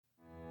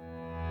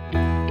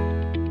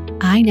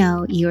I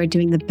know you are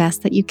doing the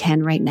best that you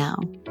can right now.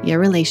 Your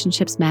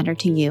relationships matter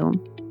to you.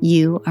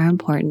 You are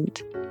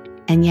important.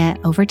 And yet,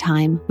 over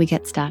time, we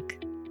get stuck.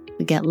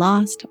 We get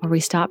lost, or we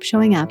stop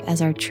showing up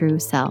as our true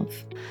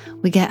self.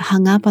 We get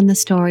hung up on the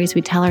stories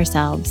we tell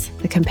ourselves,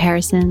 the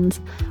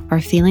comparisons, or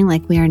feeling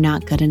like we are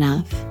not good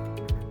enough.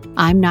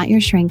 I'm Not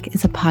Your Shrink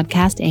is a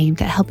podcast aimed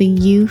at helping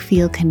you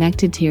feel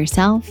connected to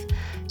yourself,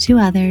 to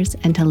others,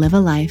 and to live a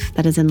life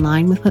that is in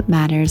line with what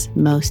matters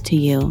most to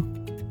you.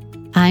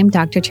 I'm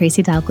Dr.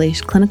 Tracy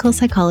Dalgleish, clinical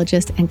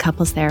psychologist and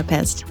couples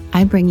therapist.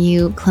 I bring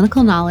you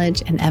clinical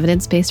knowledge and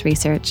evidence-based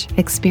research,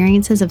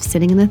 experiences of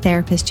sitting in the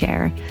therapist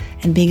chair,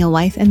 and being a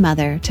wife and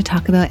mother to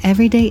talk about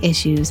everyday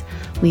issues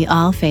we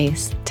all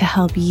face to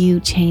help you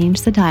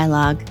change the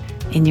dialogue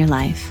in your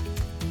life.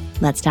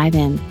 Let's dive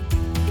in.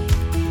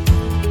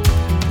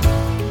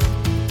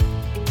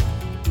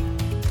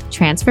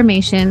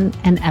 Transformation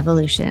and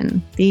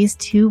evolution. These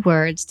two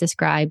words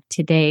describe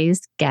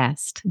today's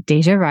guest,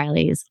 Deja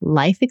Riley's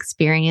life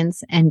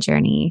experience and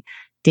journey.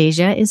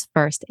 Deja is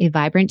first a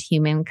vibrant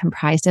human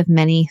comprised of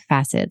many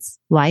facets: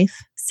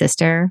 wife,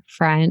 sister,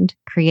 friend,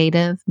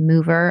 creative,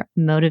 mover,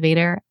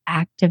 motivator,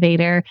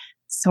 activator,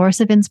 source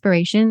of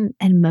inspiration,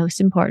 and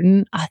most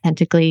important,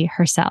 authentically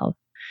herself.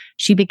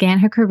 She began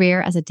her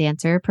career as a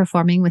dancer,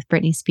 performing with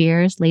Britney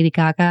Spears, Lady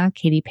Gaga,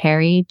 Katy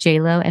Perry,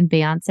 J-Lo, and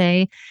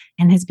Beyonce,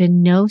 and has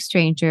been no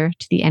stranger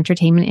to the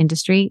entertainment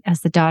industry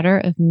as the daughter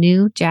of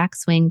new Jack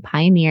Swing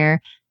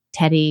pioneer,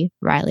 Teddy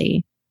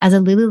Riley. As a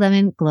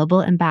Lululemon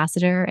global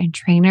ambassador and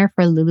trainer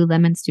for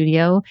Lululemon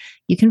Studio,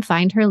 you can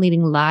find her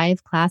leading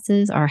live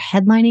classes or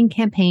headlining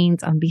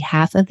campaigns on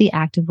behalf of the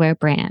activewear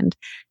brand.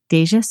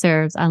 Deja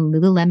serves on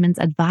Lululemon's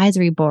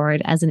advisory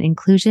board as an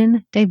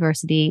inclusion,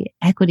 diversity,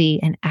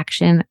 equity, and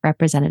action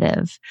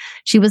representative.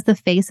 She was the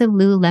face of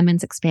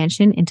Lululemon's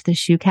expansion into the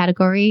shoe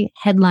category,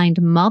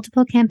 headlined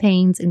multiple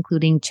campaigns,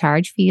 including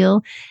Charge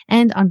Feel,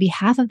 and on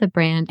behalf of the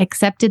brand,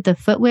 accepted the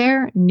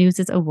Footwear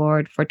News'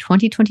 Award for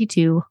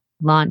 2022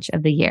 Launch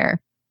of the Year.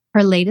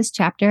 Her latest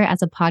chapter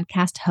as a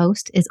podcast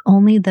host is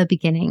only the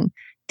beginning.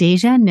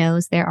 Deja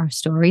knows there are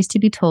stories to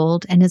be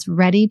told and is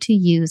ready to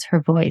use her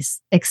voice,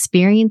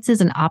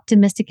 experiences, and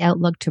optimistic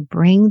outlook to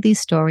bring these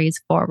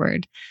stories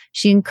forward.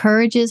 She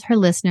encourages her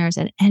listeners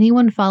and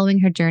anyone following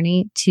her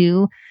journey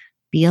to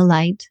be a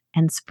light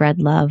and spread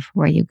love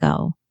where you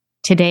go.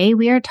 Today,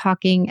 we are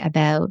talking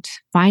about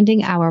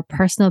finding our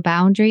personal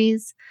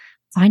boundaries,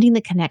 finding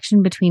the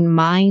connection between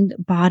mind,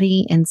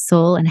 body, and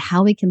soul, and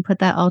how we can put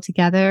that all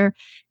together,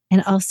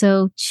 and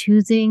also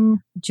choosing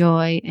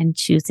joy and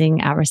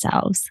choosing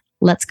ourselves.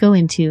 Let's go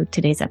into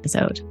today's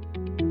episode.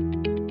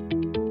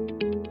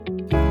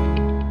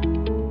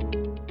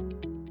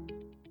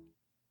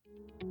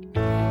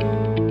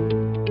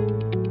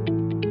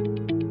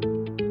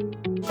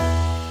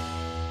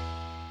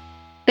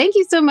 Thank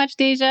you so much,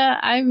 Deja.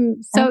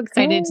 I'm so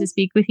excited to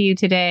speak with you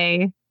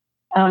today.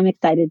 Oh, I'm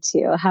excited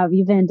too. How have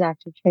you been,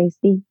 Dr.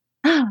 Tracy?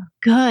 Oh,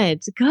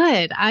 good.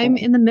 I'm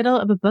in the middle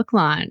of a book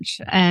launch,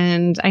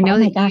 and I know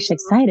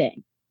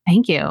exciting.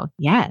 Thank you.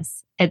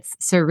 Yes, it's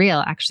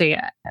surreal, actually.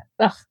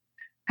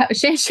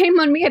 Shame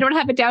on me. I don't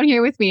have it down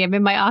here with me. I'm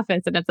in my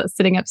office and it's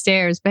sitting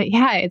upstairs. But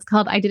yeah, it's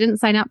called I Didn't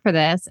Sign Up for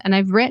This. And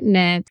I've written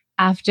it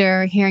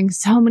after hearing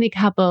so many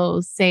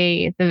couples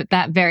say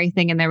that very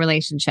thing in their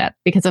relationship,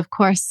 because of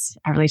course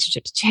our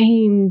relationships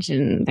change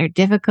and they're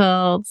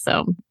difficult.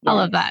 So all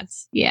of that.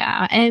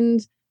 Yeah.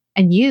 And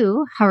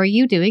you, how are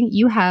you doing?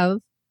 You have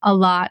a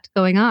lot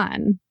going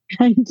on.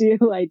 I do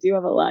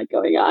have a lot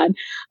going on.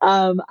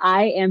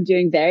 I am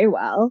doing very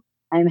well.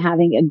 I'm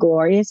having a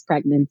glorious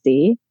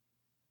pregnancy.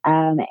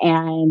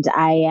 And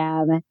I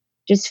am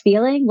just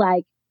feeling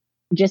like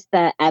just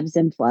the ebbs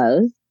and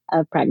flows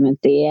of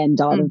pregnancy and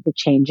all of the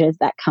changes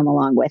that come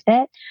along with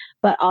it.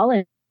 But all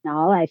in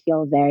all, I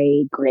feel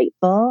very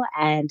grateful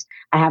and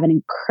I have an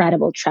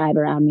incredible tribe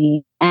around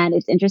me. And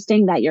it's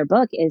interesting that your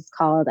book is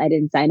called I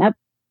Didn't Sign Up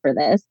for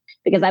This,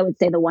 because I would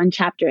say the one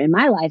chapter in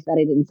my life that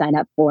I didn't sign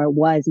up for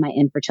was my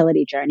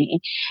infertility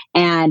journey.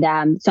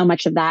 And so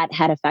much of that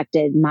had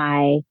affected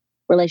my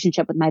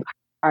relationship with my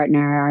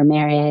partner, our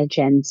marriage,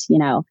 and,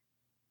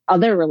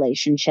 other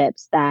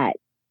relationships that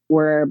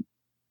were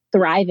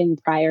thriving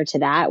prior to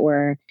that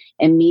were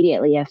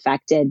immediately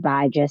affected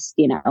by just,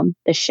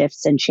 the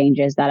shifts and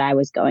changes that I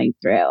was going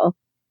through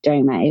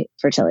during my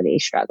fertility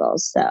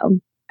struggles. So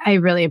I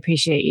really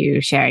appreciate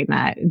you sharing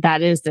that.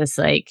 That is this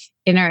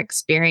inner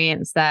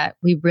experience that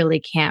we really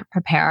can't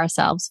prepare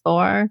ourselves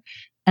for.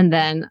 And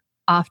then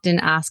often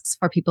asks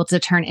for people to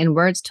turn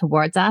inwards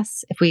towards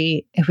us if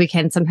we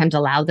can sometimes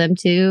allow them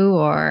to,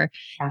 or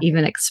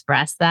even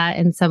express that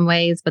in some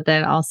ways. But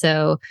then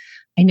also,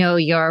 I know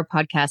your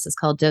podcast is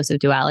called Dose of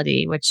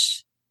Duality,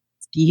 which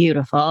is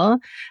beautiful.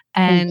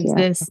 And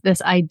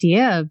this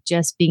idea of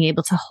just being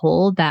able to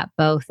hold that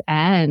both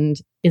end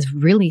is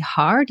really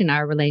hard in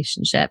our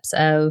relationships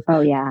of,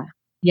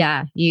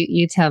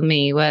 you tell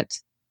me,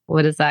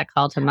 what does that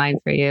call to mind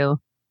for you?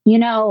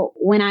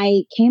 When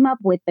I came up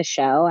with the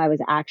show, I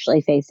was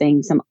actually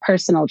facing some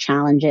personal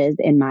challenges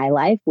in my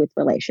life with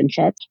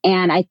relationships.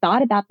 And I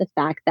thought about the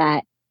fact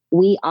that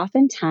we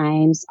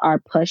oftentimes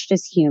are pushed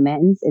as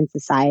humans in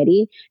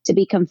society to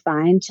be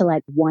confined to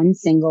like one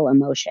single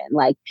emotion.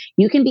 Like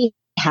you can be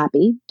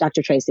happy,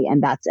 Dr. Tracy,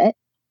 and that's it.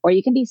 Or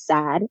you can be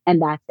sad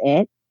and that's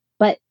it.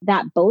 But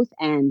that both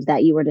end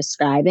that you were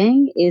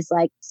describing is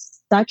like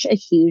such a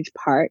huge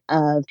part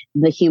of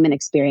the human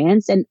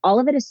experience. And all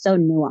of it is so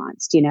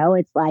nuanced, you know,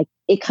 it's like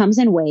it comes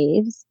in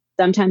waves.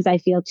 Sometimes I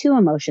feel two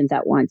emotions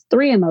at once,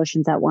 three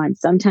emotions at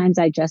once. Sometimes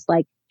I just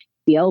like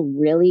feel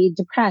really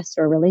depressed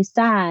or really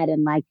sad.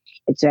 And like,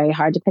 it's very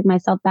hard to pick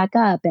myself back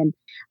up. And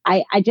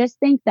I just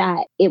think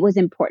that it was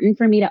important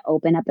for me to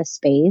open up a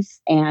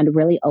space and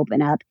really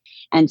open up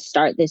and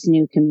start this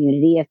new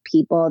community of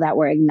people that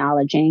were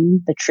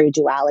acknowledging the true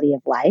duality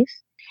of life.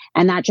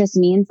 And that just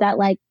means that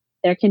like,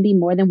 there can be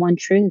more than one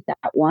truth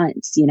at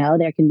once. You know,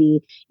 there can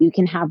be, you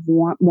can have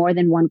more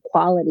than one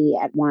quality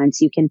at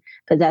once. You can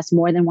possess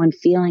more than one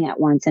feeling at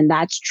once. And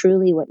that's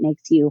truly what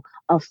makes you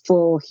a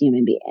full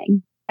human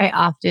being. I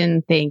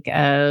often think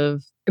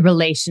of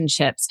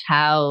relationships,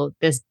 how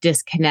this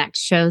disconnect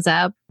shows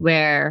up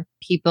where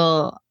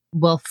people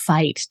will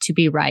fight to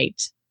be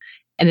right.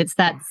 And it's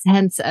that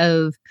sense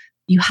of,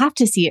 you have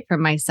to see it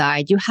from my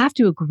side. You have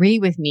to agree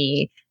with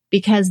me,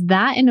 because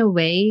that in a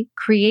way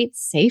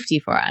creates safety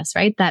for us,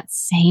 right? That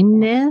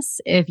sameness.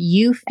 If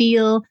you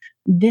feel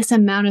this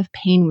amount of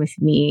pain with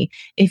me,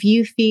 if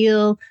you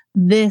feel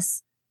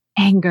this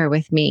anger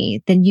with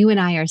me, then you and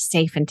I are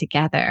safe and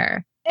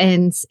together.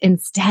 And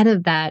instead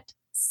of that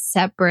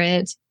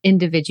separate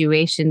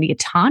individuation, the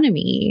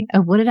autonomy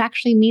of what it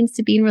actually means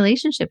to be in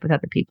relationship with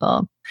other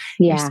people,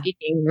 you're Yeah.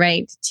 speaking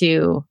right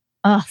to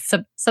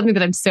something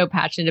that I'm so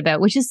passionate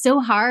about, which is so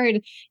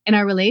hard in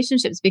our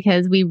relationships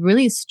because we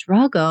really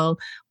struggle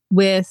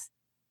with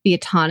the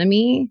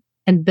autonomy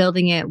and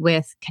building it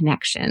with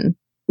connection.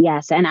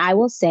 Yes. And I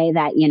will say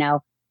that, you know,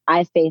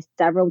 I faced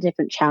several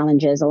different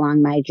challenges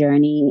along my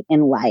journey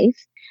in life,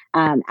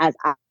 as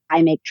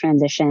I make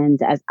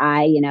transitions, as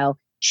I, you know,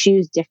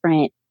 choose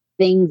different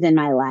things in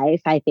my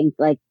life. I think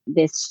like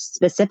this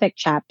specific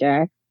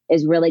chapter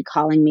is really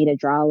calling me to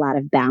draw a lot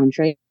of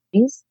boundaries.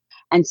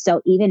 And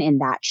so, even in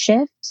that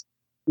shift,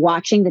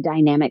 watching the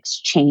dynamics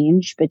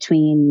change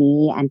between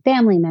me and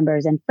family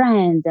members and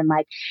friends, and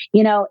like,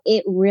 you know,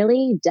 it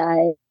really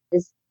does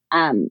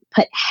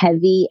put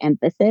heavy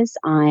emphasis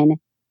on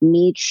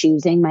me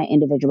choosing my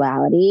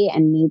individuality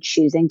and me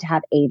choosing to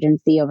have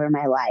agency over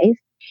my life.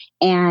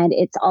 And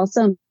it's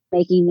also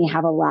making me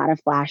have a lot of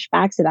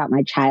flashbacks about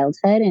my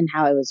childhood and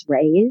how I was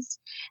raised.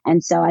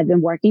 And so I've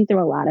been working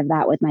through a lot of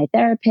that with my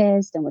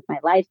therapist and with my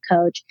life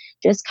coach,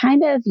 just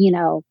kind of, you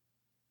know,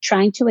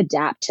 trying to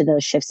adapt to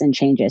those shifts and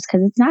changes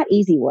because it's not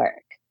easy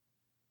work.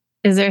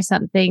 Is there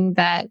something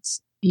that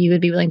you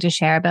would be willing to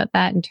share about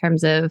that in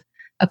terms of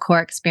a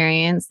core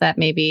experience that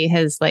maybe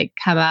has like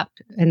come up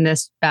in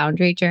this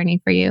boundary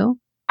journey for you?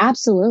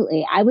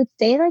 Absolutely. I would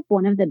say like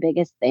one of the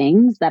biggest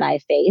things that I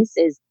face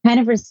is kind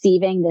of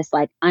receiving this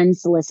like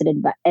unsolicited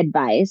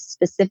advice,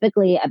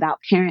 specifically about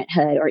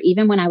parenthood, or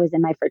even when I was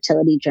in my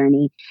fertility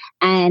journey.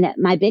 And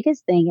my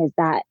biggest thing is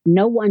that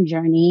no one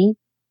journey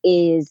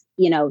is,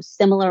 you know,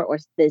 similar or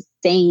the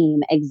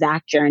same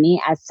exact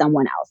journey as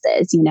someone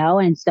else's, you know?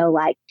 And so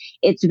like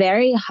it's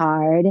very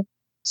hard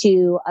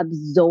to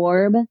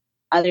absorb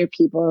other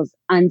people's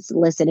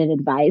unsolicited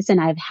advice.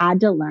 And I've had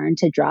to learn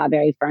to draw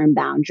very firm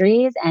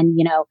boundaries. And,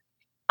 you know,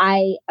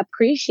 I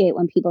appreciate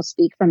when people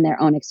speak from their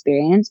own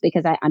experience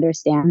because I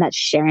understand that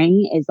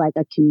sharing is like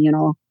a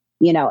communal,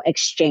 you know,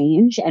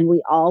 exchange. And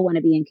we all want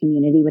to be in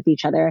community with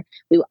each other.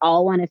 We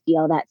all want to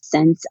feel that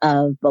sense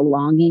of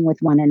belonging with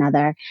one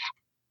another.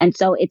 And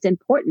so it's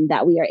important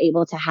that we are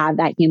able to have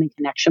that human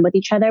connection with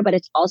each other, but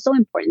it's also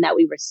important that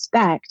we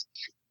respect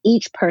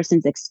each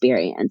person's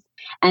experience.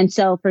 And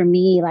so for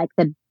me, like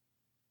the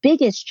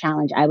biggest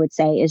challenge I would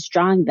say is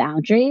drawing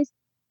boundaries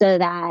so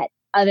that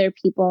other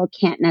people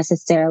can't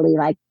necessarily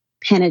like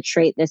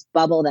penetrate this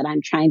bubble that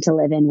I'm trying to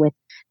live in with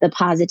the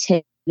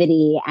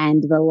positivity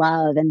and the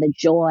love and the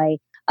joy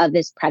of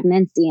this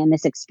pregnancy and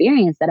this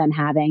experience that I'm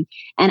having.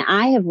 And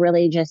I have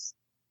really just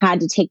had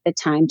to take the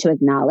time to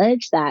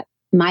acknowledge that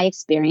my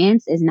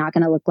experience is not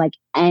going to look like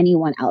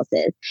anyone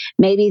else's.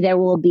 Maybe there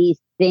will be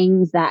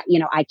things that, you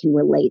know, I can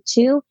relate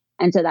to.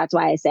 And so that's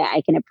why I say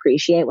I can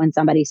appreciate when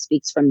somebody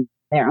speaks from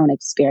their own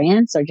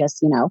experience or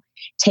just, you know,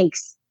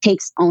 takes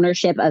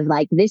ownership of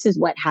like, this is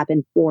what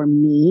happened for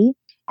me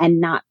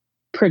and not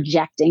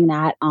projecting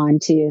that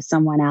onto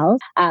someone else.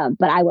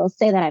 But I will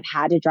say that I've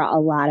had to draw a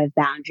lot of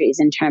boundaries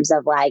in terms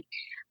of like,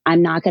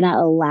 I'm not going to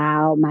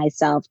allow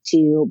myself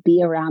to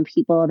be around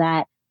people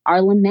that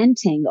are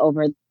lamenting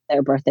over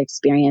their birth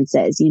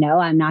experiences. You know,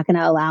 I'm not going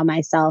to allow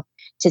myself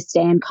to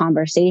stay in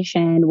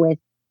conversation with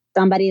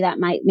somebody that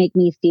might make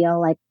me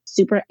feel like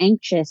super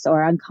anxious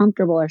or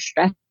uncomfortable or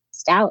stressed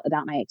out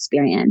about my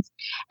experience.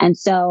 And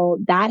so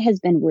that has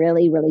been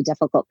really, really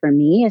difficult for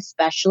me,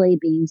 especially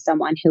being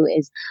someone who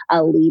is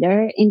a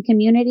leader in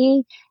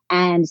community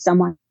and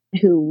someone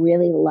who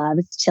really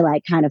loves to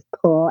like kind of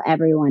pull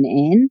everyone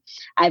in,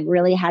 I've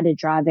really had to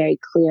draw very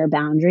clear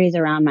boundaries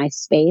around my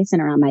space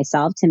and around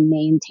myself to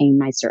maintain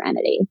my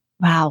serenity.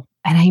 Wow.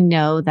 And I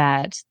know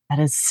that that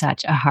is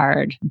such a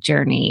hard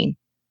journey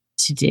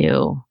to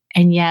do.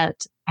 And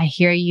yet I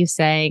hear you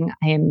saying,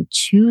 I am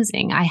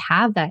choosing, I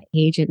have that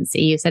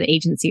agency. You said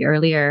agency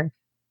earlier,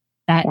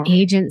 that Yeah.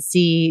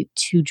 agency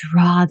to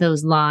draw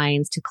those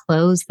lines, to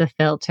close the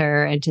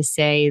filter and to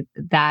say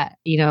that,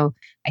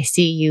 I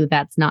see you,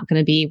 that's not going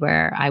to be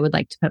where I would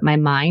like to put my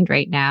mind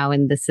right now.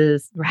 And this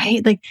is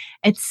right. Like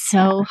it's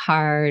so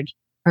hard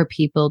for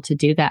people to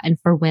do that and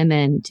for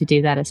women to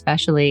do that,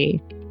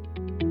 especially.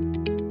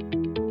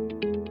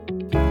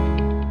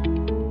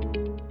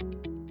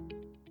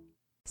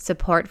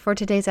 Support for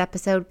today's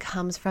episode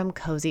comes from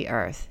Cozy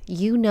Earth.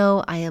 You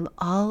know I am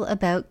all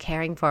about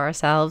caring for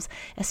ourselves,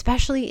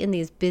 especially in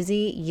these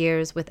busy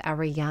years with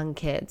our young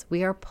kids.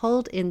 We are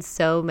pulled in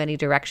so many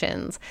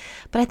directions.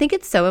 But I think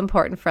it's so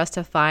important for us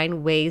to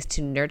find ways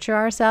to nurture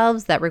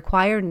ourselves that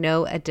require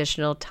no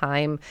additional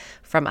time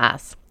from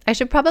us. I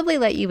should probably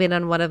let you in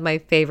on one of my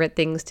favorite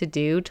things to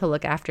do to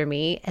look after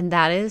me, and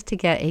that is to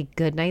get a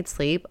good night's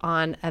sleep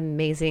on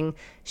amazing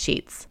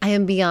sheets. I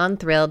am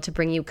beyond thrilled to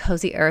bring you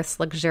Cozy Earth's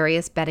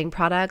luxurious bedding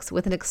products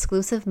with an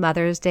exclusive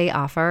Mother's Day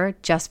offer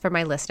just for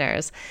my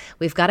listeners.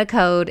 We've got a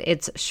code.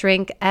 It's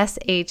SHRINK,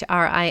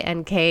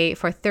 SHRINK,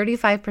 for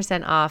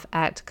 35% off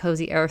at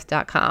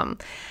CozyEarth.com.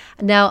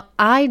 Now,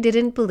 I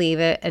didn't believe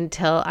it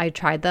until I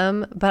tried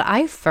them, but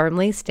I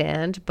firmly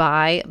stand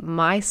by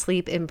my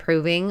sleep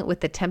improving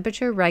with the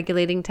temperature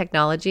regulating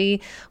technology,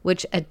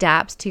 which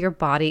adapts to your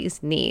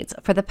body's needs.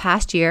 For the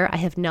past year, I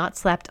have not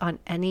slept on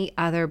any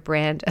other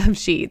brand of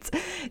sheets.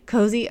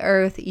 Cozy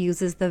Earth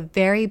uses the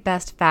very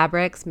best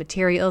fabrics,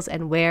 materials,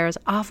 and wears,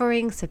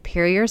 offering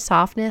superior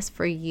softness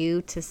for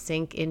you to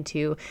sink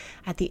into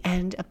at the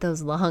end of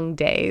those long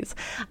days.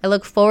 I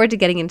look forward to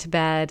getting into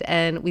bed,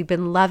 and we've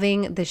been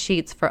loving the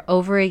sheets for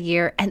over a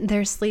year, and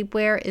their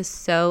sleepwear is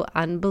so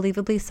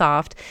unbelievably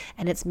soft,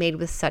 and it's made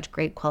with such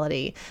great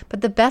quality. But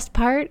the best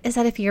part is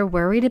that if you're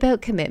worried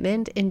about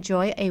commitment,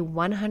 enjoy a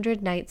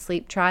 100-night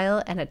sleep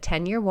trial and a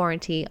 10-year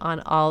warranty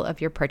on all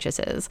of your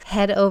purchases.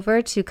 Head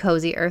over to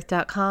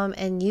CozyEarth.com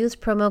and use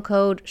promo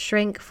code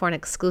SHRINK for an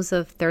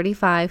exclusive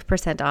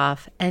 35%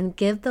 off, and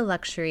give the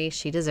luxury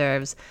she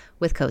deserves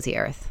with Cozy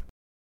Earth.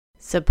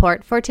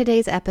 Support for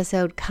today's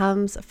episode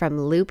comes from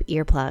Loop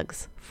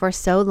earplugs. For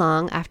so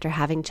long after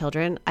having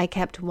children, I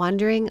kept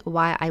wondering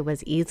why I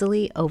was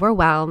easily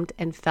overwhelmed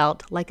and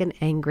felt like an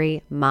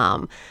angry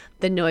mom.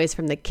 The noise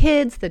from the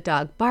kids, the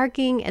dog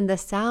barking, and the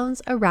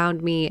sounds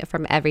around me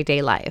from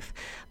everyday life.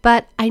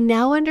 But I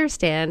now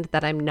understand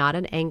that I'm not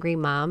an angry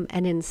mom,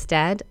 and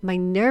instead, my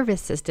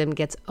nervous system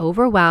gets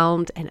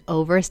overwhelmed and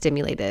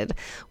overstimulated,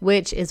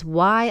 which is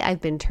why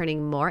I've been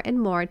turning more and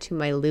more to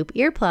my Loop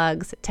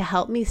earplugs to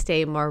help me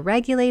stay more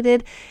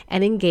regulated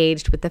and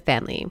engaged with the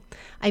family.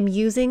 I'm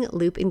using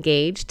Loop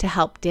Engage to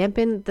help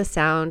dampen the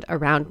sound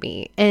around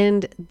me,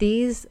 and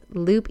these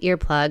Loop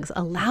earplugs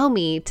allow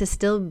me to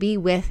still be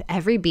with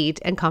every beat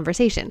and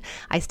conversation.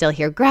 I still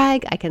hear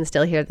Greg, I can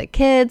still hear the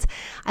kids.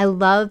 I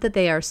love that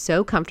they are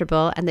so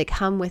comfortable, and they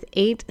come with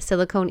 8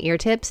 silicone ear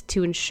tips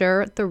to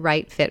ensure the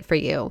right fit for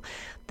you.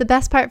 The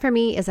best part for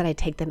me is that I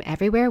take them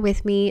everywhere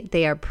with me.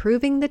 They are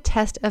proving the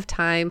test of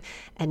time,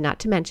 and not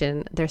to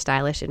mention they're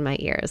stylish in my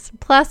ears.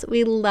 Plus,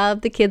 we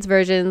love the kids'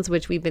 versions,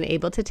 which we've been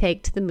able to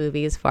take to the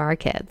movies for our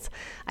kids.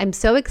 I'm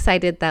so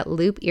excited that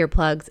Loop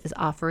Earplugs is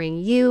offering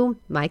you,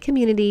 my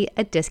community,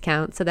 a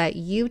discount so that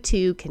you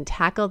too can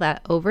tackle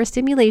that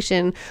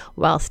overstimulation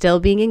while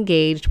still being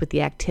engaged with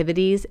the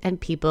activities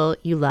and people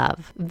you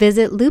love.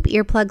 Visit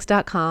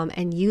loopearplugs.com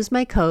and use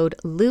my code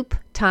LOOP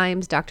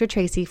times Dr.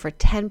 Tracy for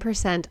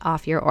 10%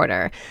 off your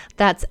order.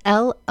 That's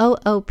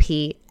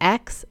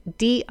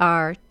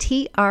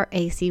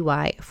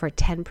LOOPXDRTRACY for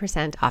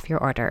 10% off your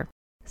order.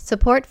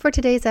 Support for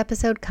today's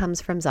episode comes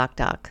from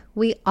ZocDoc.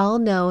 We all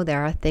know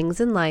there are things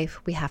in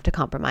life we have to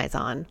compromise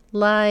on,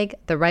 like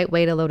the right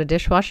way to load a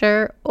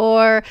dishwasher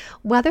or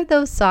whether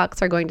those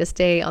socks are going to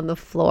stay on the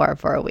floor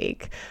for a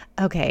week.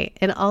 Okay,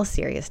 in all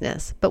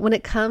seriousness, but when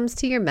it comes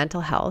to your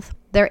mental health,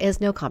 there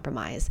is no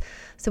compromise.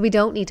 So we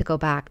don't need to go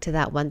back to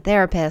that one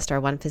therapist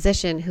or one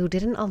physician who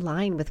didn't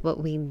align with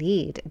what we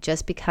need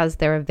just because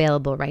they're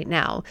available right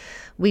now.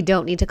 We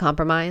don't need to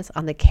compromise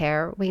on the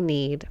care we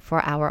need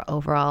for our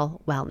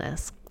overall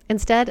wellness.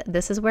 Instead,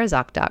 this is where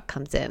ZocDoc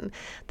comes in.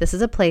 This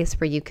is a place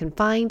where you can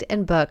find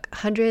and book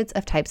hundreds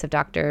of types of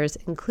doctors,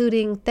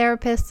 including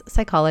therapists,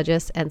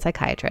 psychologists, and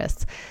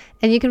psychiatrists.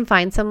 And you can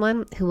find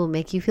someone who will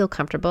make you feel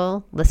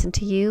comfortable, listen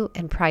to you,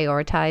 and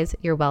prioritize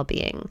your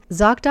well-being.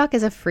 ZocDoc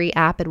is a free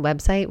app and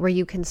website where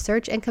you can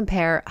search and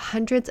compare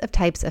hundreds of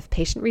types of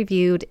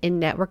patient-reviewed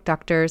in-network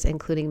doctors,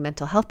 including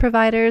mental health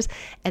providers,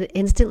 and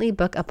instantly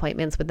book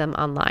appointments with them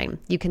online.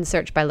 You can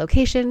search by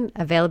location,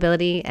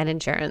 availability, and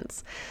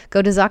insurance.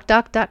 Go to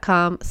ZocDoc.com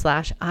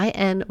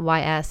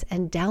deja.com/INYS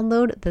and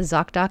download the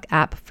ZocDoc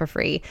app for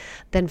free.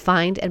 Then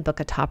find and book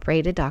a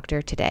top-rated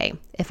doctor today.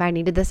 If I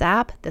needed this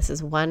app, this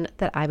is one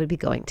that I would be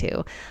going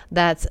to.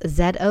 That's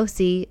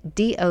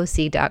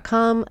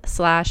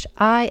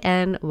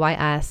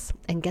ZocDoc.com/INYS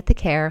and get the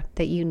care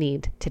that you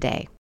need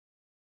today.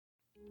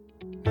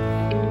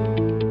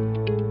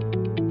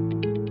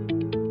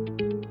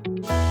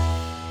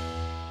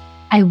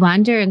 I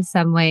wonder in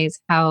some ways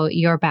how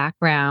your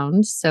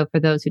background, so for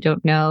those who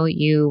don't know,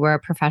 you were a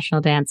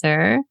professional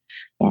dancer.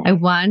 Yeah. I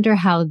wonder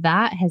how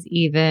that has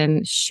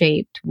even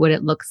shaped what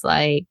it looks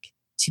like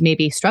to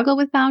maybe struggle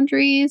with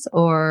boundaries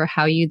or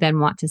how you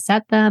then want to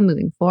set them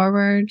moving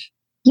forward.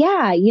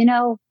 Yeah,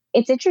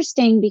 it's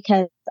interesting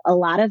because a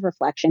lot of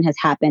reflection has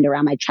happened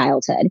around my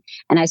childhood.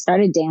 And I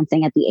started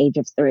dancing at the age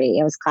of 3.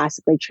 I was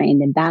classically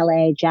trained in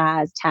ballet,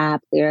 jazz,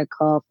 tap,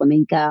 lyrical,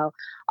 flamenco,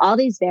 all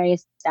these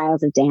various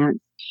styles of dance.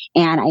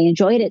 And I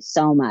enjoyed it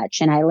so much.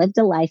 And I lived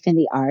a life in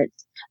the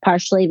arts,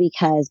 partially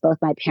because both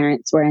my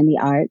parents were in the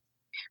arts.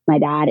 My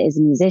dad is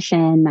a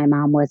musician. My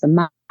mom was a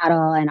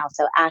model and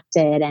also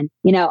acted. And,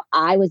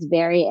 I was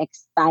very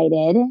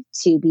excited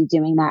to be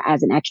doing that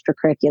as an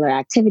extracurricular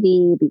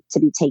activity, to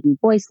be taking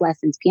voice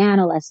lessons,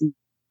 piano lessons,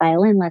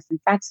 violin lessons,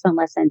 saxophone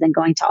lessons, and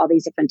going to all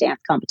these different dance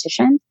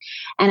competitions.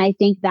 And I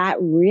think that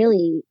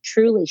really,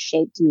 truly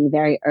shaped me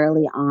very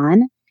early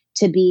on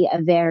to be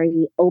a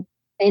very open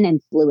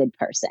and fluid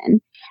person.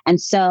 And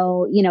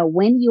so,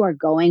 when you are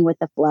going with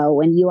the flow,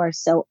 when you are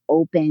so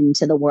open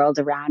to the world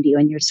around you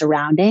and your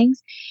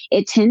surroundings,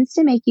 it tends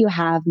to make you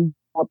have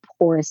more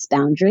porous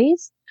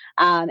boundaries.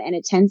 And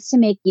it tends to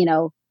make,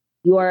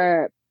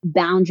 your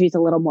boundaries a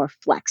little more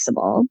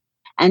flexible.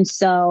 And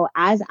so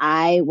as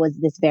I was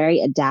this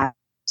very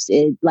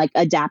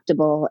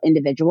adaptable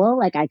individual,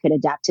 like I could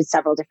adapt to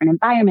several different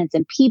environments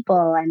and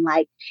people. And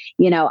I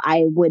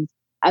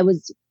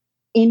was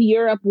in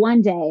Europe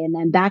one day and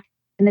then back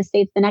in the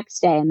States the next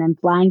day and then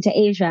flying to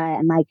Asia.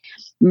 And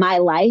my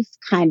life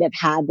kind of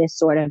had this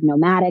sort of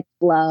nomadic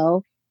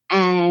flow.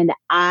 And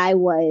I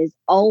was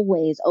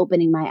always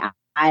opening my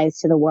eyes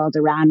to the world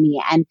around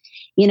me. And,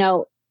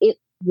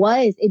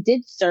 it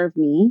did serve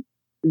me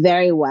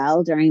very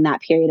well during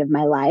that period of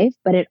my life,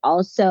 but it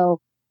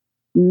also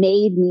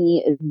made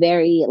me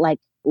very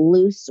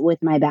loose with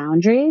my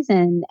boundaries.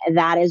 And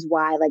that is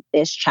why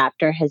this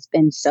chapter has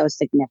been so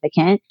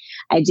significant.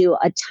 I do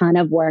a ton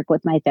of work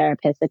with my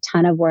therapist, a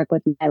ton of work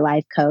with my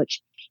life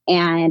coach.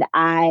 And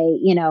I,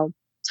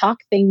 talk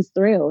things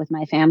through with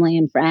my family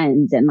and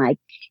friends and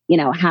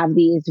have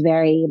these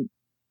very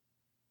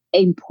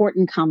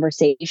important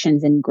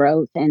conversations and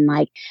growth and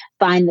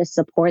find the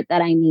support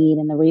that I need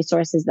and the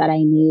resources that I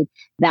need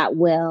that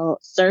will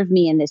serve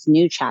me in this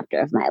new chapter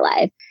of my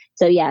life.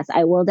 So yes,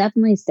 I will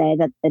definitely say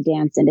that the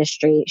dance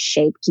industry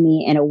shaped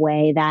me in a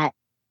way that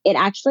it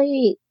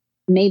actually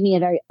made me a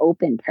very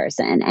open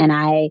person. And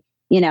I,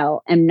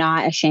 am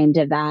not ashamed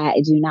of that.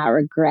 I do not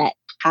regret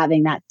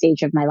having that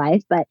stage of my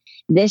life, but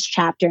this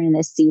chapter and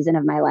this season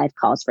of my life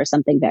calls for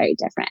something very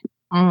different.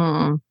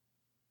 Mm.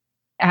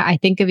 I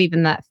think of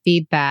even that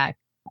feedback.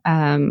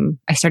 I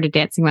started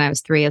dancing when I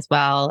was 3 as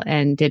well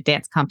and did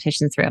dance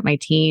competitions throughout my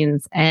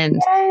teens.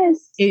 And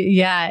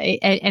yes.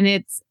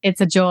 And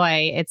it's a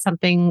joy. It's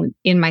something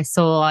in my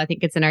soul. I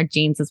think it's in our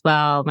genes as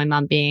well. My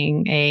mom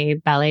being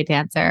a ballet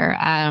dancer.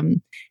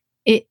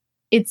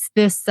 It's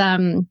this,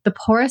 the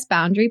porous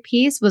boundary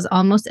piece was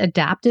almost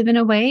adaptive in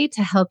a way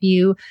to help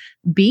you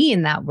be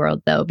in that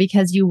world though,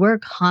 because you were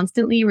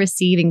constantly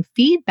receiving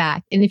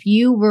feedback. And if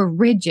you were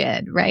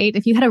rigid, right?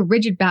 If you had a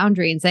rigid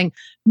boundary and saying,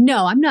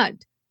 no, I'm not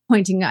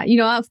pointing out,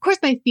 of course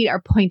my feet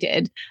are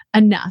pointed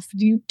enough.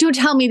 You don't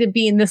tell me to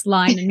be in this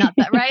line and not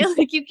that, right?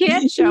 You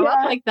can't show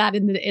up like that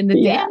in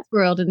the dance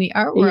world, in the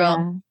art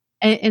world.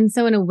 And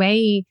so in a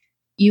way,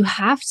 you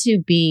have to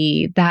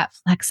be that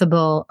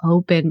flexible,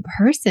 open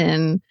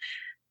person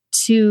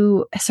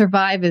to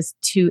survive. It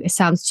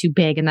sounds too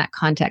big in that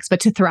context, but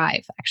to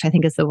thrive, actually, I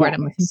think is the word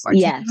I'm looking for.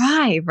 Yes. To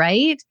thrive,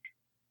 right?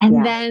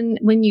 And then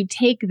when you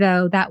take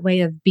though that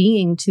way of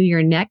being to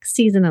your next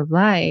season of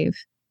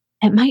life,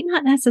 it might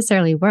not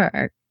necessarily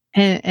work.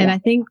 And I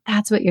think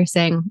that's what you're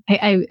saying.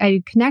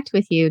 I connect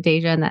with you,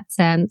 Deja, in that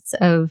sense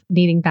of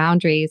needing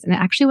boundaries. And it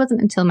actually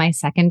wasn't until my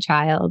second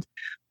child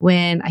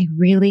when I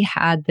really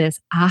had this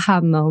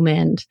aha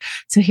moment.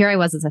 So here I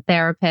was as a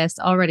therapist,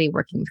 already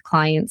working with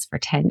clients for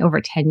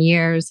over 10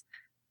 years.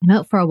 I'm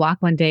out for a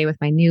walk one day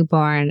with my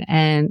newborn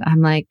and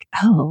I'm like,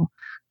 oh,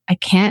 I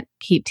can't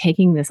keep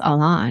taking this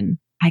all on.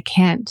 I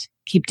can't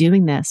keep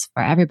doing this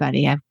for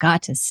everybody. I've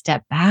got to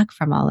step back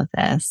from all of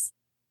this.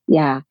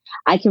 Yeah,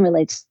 I can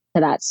relate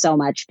to that so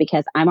much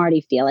because I'm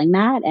already feeling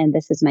that. And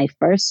this is my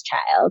first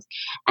child.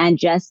 And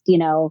just,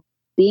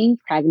 being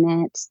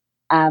pregnant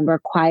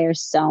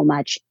requires so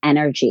much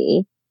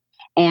energy.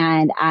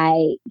 And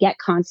I get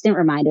constant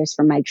reminders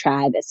from my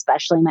tribe,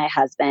 especially my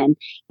husband.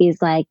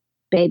 He's like,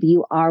 babe,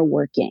 you are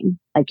working.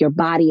 Your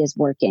body is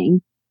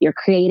working. You're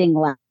creating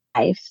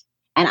life.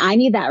 And I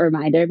need that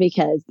reminder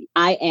because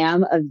I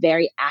am a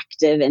very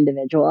active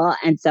individual.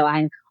 And so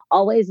I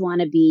always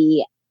want to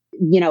be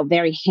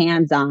very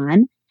hands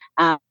on,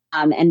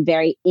 and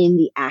very in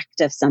the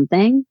act of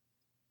something.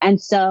 And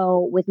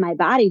so with my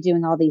body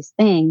doing all these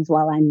things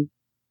while I'm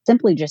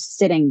simply just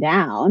sitting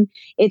down,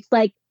 it's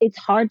like it's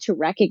hard to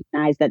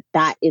recognize that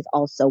that is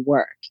also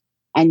work.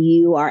 And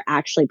you are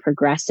actually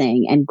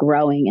progressing and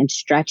growing and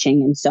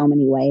stretching in so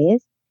many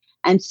ways.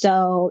 And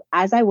so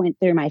as I went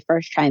through my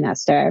first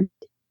trimester,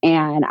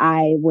 and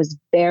I was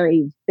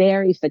very,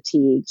 very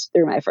fatigued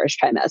through my first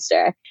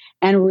trimester,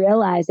 and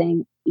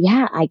realizing,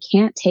 yeah, I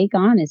can't take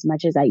on as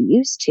much as I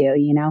used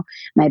to.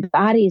 My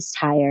body's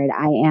tired.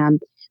 I am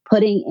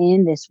putting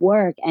in this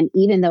work. And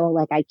even though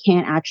like I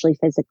can't actually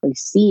physically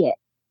see it,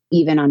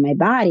 even on my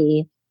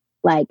body,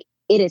 like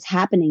it is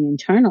happening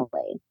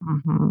internally.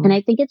 And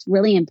I think it's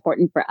really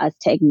important for us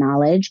to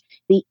acknowledge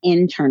the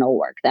internal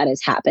work that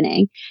is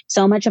happening.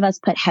 So much of us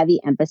put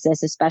heavy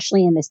emphasis,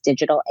 especially in this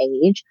digital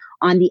age,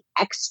 on the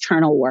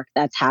external work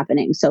that's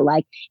happening. So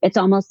like, it's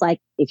almost like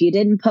if you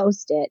didn't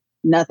post it,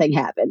 nothing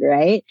happened,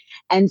 right?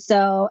 And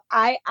so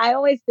I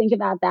always think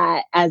about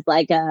that as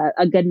like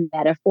a good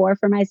metaphor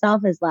for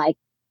myself, is like,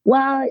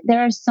 well,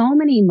 there are so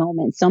many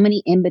moments, so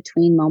many in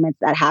between moments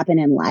that happen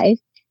in life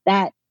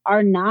that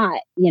are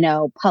not,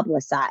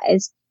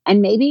 publicized,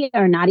 and maybe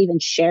are not even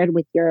shared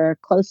with your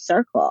close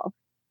circle.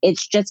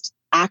 It's just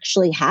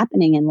actually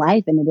happening in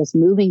life, and it is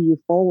moving you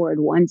forward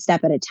one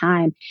step at a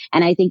time.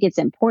 And I think it's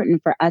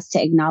important for us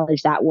to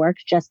acknowledge that work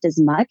just as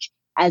much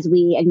as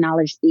we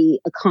acknowledge the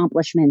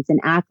accomplishments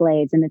and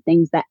accolades and the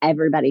things that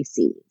everybody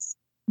sees.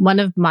 One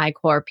of my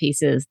core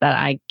pieces that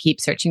I keep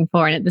searching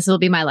for, and this will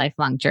be my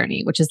lifelong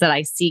journey, which is that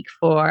I seek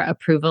for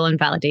approval and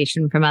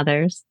validation from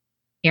others.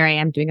 Here I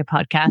am doing a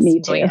podcast. Me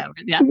too.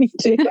 Yeah. Me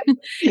too.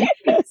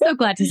 So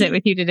glad to sit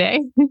with you today.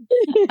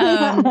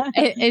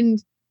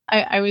 And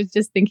I was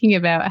just thinking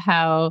about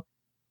how,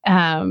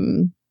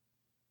 when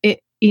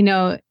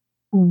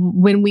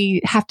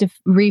we have to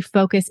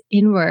refocus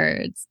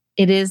inwards,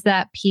 it is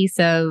that piece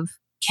of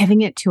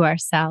giving it to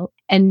ourselves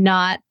and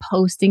not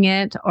posting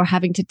it or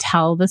having to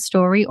tell the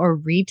story or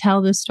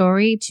retell the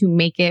story to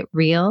make it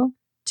real,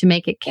 to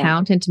make it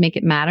count and to make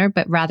it matter,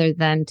 but rather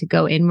than to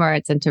go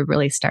inwards and to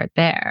really start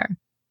there.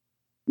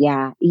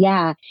 Yeah.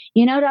 Yeah.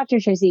 Dr.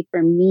 Tracy,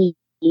 for me,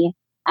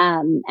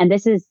 and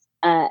this is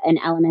an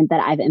element that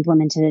I've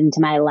implemented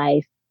into my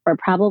life for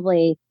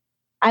probably,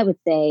 I would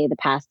say, the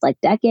past like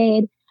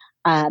decade,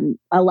 a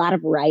lot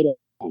of writing.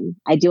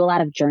 I do a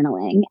lot of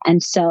journaling.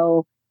 And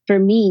so for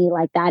me,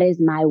 like that is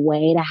my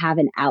way to have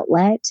an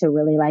outlet to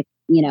really like,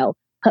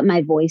 put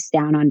my voice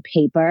down on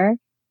paper.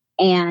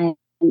 And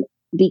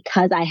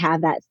because I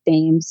have that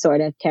same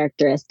sort of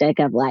characteristic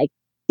of like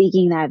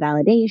seeking that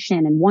validation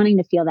and wanting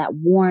to feel that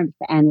warmth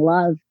and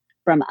love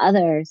from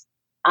others,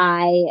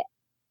 I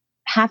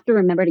have to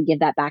remember to give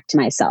that back to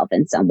myself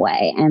in some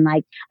way. And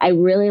like, I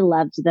really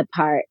loved the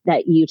part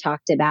that you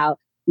talked about,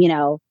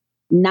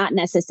 not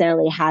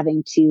necessarily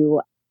having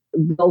to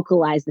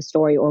vocalize the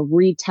story or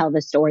retell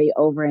the story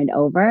over and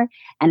over.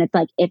 And it's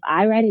like, if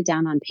I write it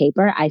down on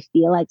paper, I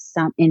feel like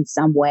in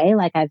some way,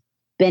 like I've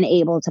been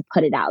able to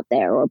put it out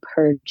there or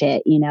purge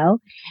it,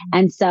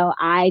 And so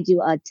I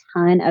do a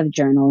ton of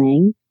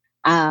journaling.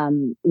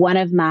 One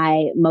of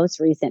my most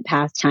recent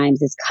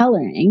pastimes is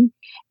coloring.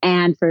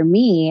 And for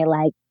me,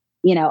 like,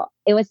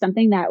 it was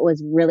something that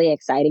was really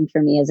exciting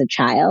for me as a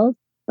child.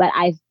 But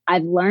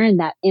I've learned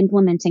that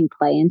implementing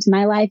play into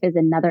my life is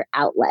another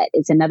outlet.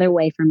 It's another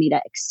way for me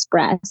to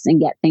express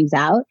and get things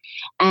out.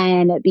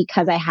 And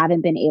because I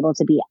haven't been able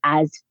to be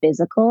as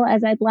physical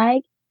as I'd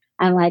like,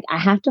 I'm like, I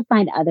have to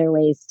find other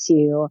ways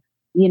to,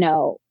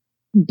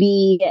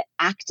 be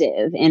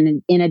active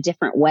in a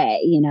different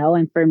way,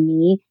 And for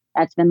me,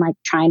 that's been like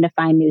trying to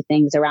find new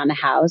things around the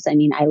house. I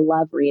mean, I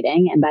love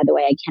reading. And by the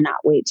way, I cannot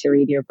wait to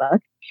read your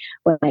book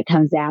when it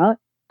comes out.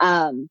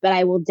 But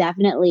I will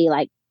definitely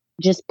like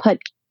just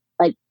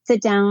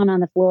sit down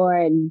on the floor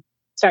and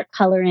start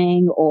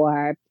coloring.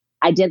 Or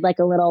I did like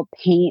a little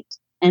paint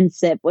and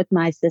sip with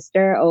my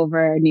sister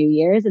over New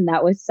Year's. And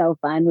that was so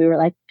fun. We were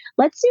like,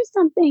 let's do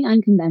something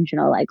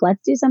unconventional. Like,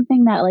 let's do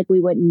something that like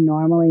we wouldn't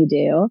normally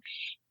do.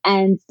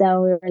 And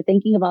so we were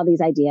thinking of all these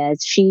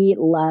ideas. She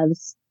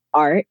loves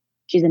art.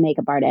 She's a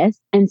makeup artist.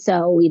 And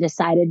so we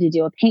decided to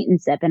do a paint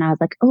and sip. And I was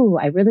like, oh,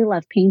 I really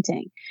love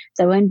painting.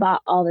 So I went and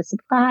bought all the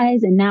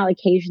supplies. And now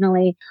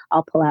occasionally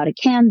I'll pull out a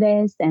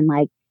canvas and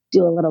like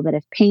do a little bit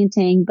of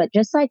painting, but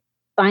just like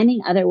finding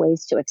other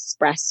ways to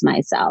express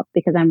myself,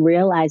 because I'm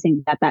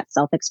realizing that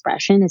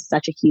self-expression is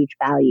such a huge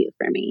value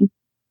for me.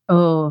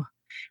 Oh,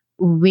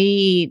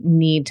 we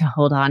need to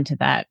hold on to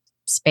that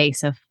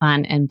space of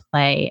fun and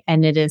play.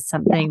 And it is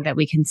something that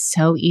we can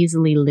so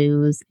easily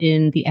lose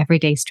in the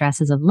everyday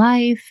stresses of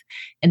life,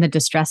 and the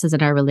distresses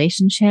in our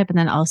relationship. And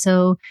then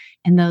also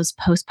in those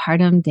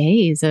postpartum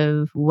days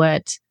of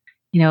what,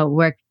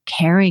 we're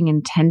caring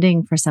and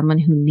tending for someone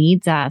who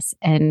needs us.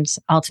 And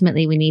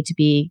ultimately we need to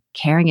be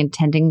caring and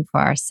tending for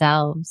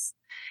ourselves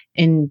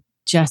in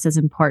just as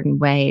important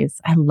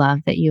ways. I love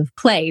that you've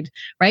played,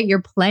 right?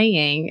 You're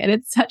playing, and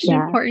it's such an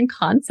important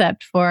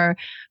concept for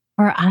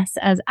us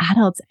as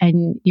adults.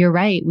 And you're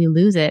right, we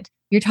lose it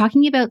you're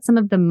talking about some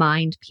of the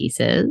mind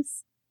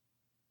pieces.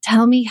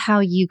 Tell me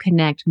how you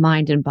connect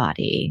mind and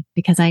body,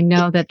 because I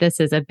know that this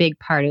is a big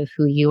part of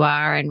who you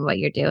are and what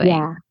you're doing.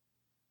 Yeah.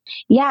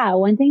 Yeah,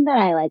 one thing that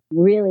I like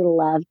really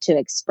love to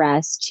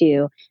express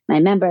to my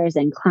members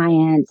and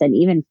clients and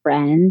even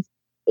friends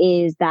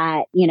is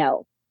that,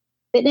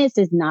 fitness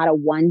is not a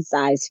one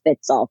size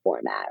fits all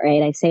format,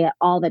 right? I say it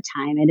all the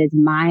time. It is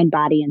mind,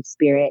 body, and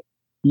spirit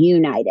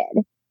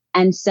united.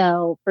 And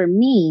so for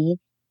me,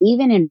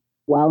 even in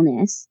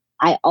wellness,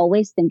 I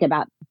always think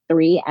about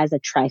three as a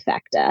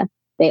trifecta.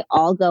 They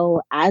all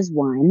go as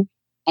one,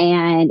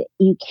 and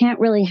you can't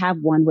really have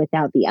one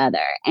without the other.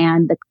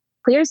 And the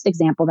clearest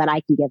example that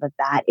I can give of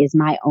that is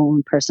my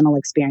own personal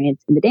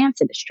experience in the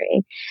dance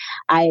industry.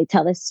 I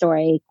tell this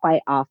story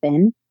quite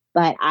often,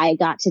 but I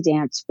got to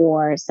dance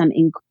for some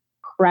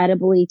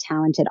incredibly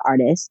talented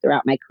artists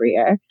throughout my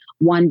career,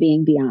 one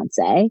being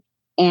Beyonce.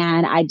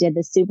 And I did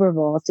the Super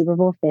Bowl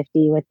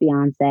 50 with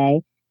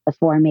Beyonce, the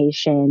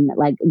Formation,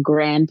 like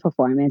grand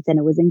performance. And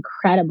it was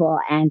incredible.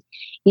 And,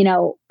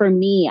 for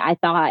me, I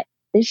thought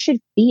this should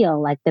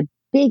feel like the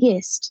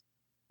biggest,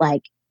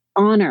 like,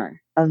 honor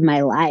of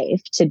my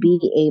life to be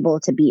able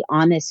to be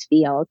on this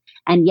field.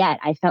 And yet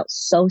I felt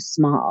so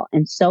small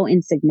and so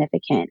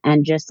insignificant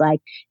and just like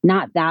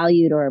not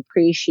valued or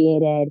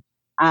appreciated.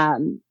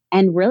 And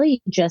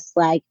really just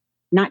like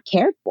not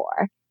cared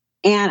for.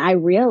 And I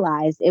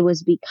realized it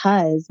was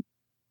because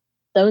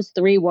those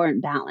three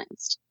weren't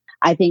balanced.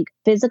 I think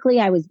physically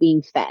I was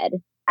being fed,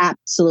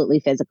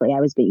 absolutely physically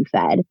I was being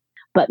fed,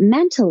 but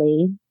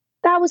mentally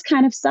that was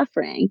kind of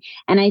suffering.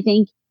 And I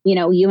think,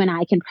 you and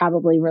I can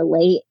probably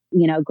relate,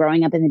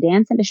 growing up in the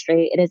dance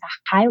industry, it is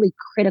a highly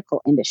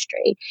critical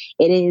industry.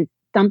 It is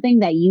something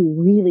that you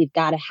really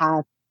got to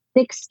have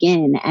thick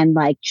skin and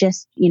like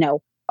just,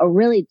 a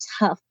really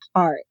tough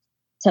heart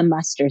to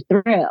muster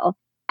through.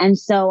 And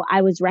so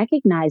I was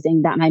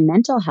recognizing that my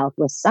mental health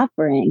was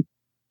suffering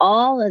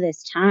all of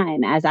this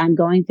time as I'm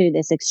going through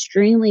this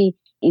extremely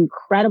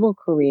incredible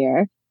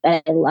career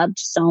that I loved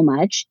so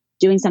much,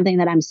 doing something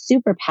that I'm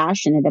super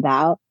passionate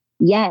about,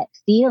 yet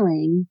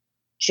feeling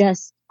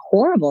just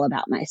horrible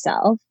about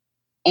myself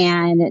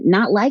and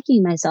not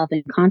liking myself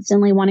and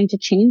constantly wanting to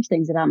change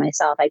things about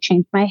myself. I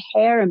changed my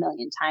hair a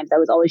million times. I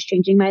was always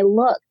changing my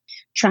look,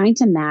 trying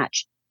to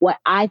match what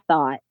I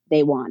thought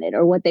they wanted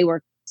or what they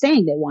were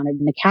saying they wanted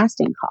in the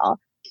casting call.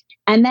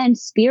 And then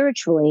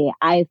spiritually,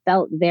 I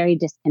felt very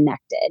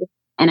disconnected.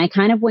 And I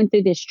kind of went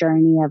through this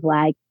journey of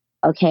like,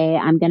 okay,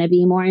 I'm going to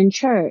be more in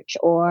church,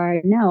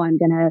 or no, I'm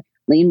going to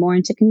lean more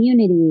into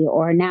community,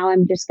 or now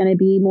I'm just going to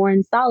be more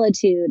in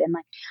solitude. And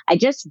like, I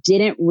just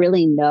didn't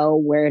really know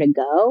where to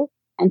go.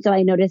 And so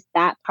I noticed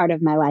that part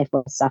of my life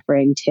was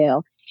suffering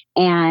too.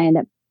 And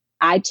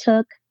I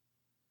took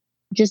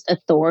just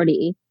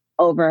authority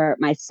over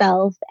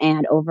myself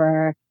and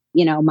over,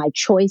 my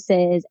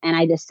choices. And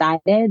I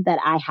decided that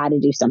I had to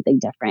do something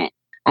different.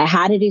 I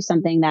had to do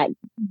something that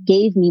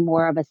gave me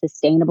more of a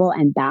sustainable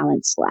and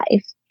balanced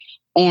life.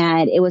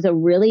 And it was a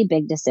really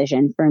big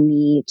decision for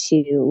me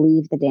to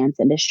leave the dance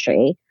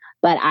industry.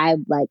 But I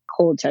like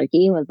cold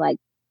turkey was like,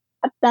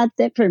 that's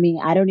it for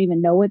me. I don't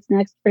even know what's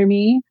next for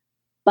me,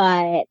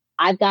 but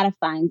I've got to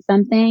find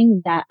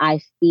something that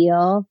I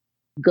feel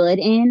good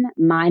in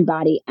mind,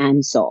 body,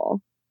 and soul.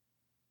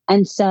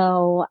 And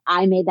so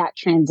I made that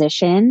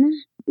transition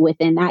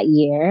within that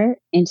year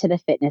into the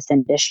fitness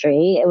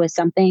industry. It was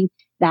something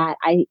that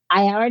I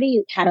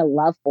already had a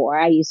love for.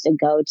 I used to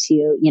go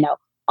to,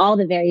 all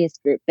the various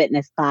group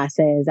fitness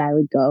classes. I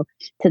would go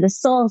to the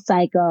Soul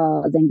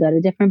Cycles and go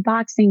to different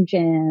boxing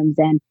gyms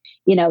and,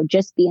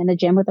 just be in the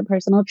gym with a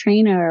personal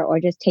trainer or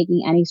just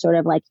taking any sort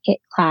of like HIIT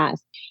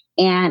class.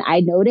 And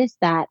I noticed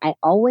that I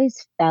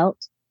always felt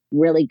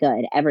really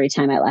good every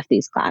time I left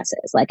these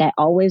classes. Like I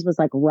always was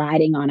like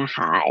riding on a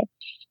high.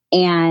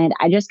 And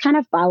I just kind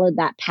of followed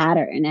that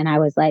pattern. And I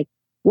was like,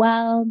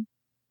 well,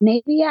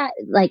 maybe I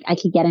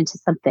could get into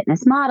some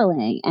fitness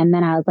modeling. And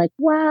then I was like,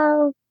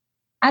 well,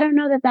 I don't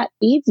know that that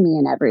feeds me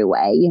in every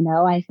way.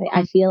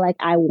 I feel like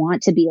I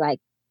want to be like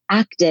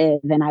active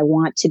and I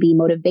want to be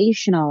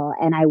motivational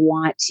and I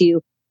want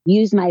to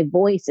use my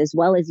voice as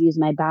well as use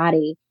my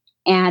body.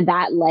 And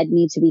that led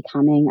me to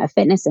becoming a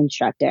fitness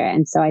instructor.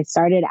 And so I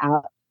started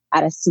out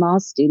at a small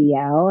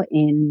studio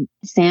in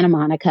Santa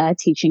Monica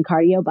teaching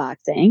cardio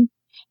boxing.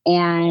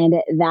 And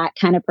that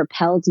kind of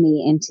propelled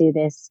me into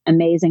this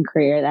amazing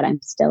career that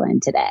I'm still in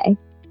today.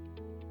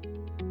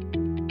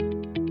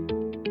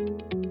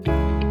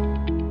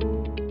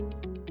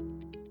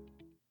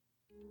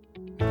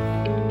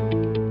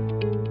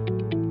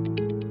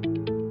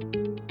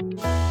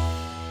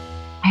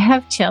 I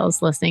have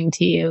chills listening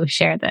to you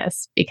share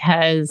this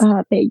because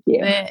Oh, thank you.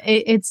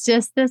 it's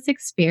just this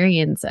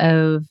experience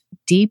of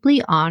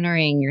deeply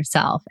honoring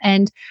yourself.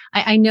 And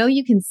I know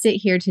you can sit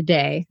here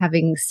today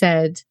having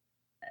said,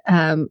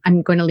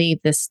 I'm going to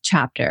leave this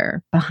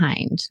chapter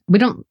behind. We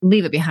don't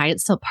leave it behind.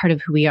 It's still part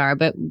of who we are,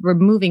 but we're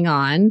moving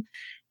on.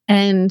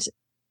 And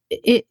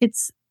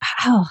it's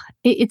oh,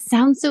 it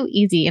sounds so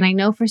easy. And I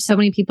know for so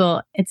many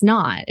people, it's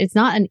not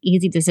an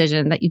easy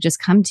decision that you just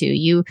come to.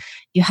 You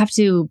have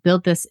to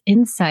build this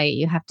insight.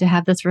 You have to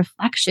have this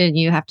reflection.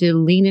 You have to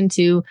lean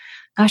into,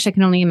 gosh, I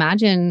can only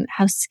imagine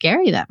how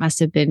scary that must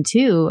have been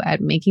too,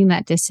 at making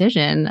that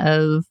decision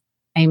of,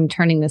 I'm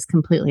turning this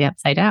completely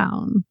upside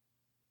down.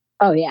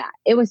 Oh, yeah,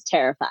 it was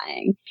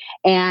terrifying.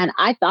 And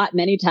I thought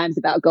many times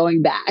about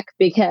going back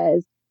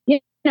because, you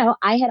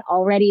I had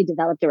already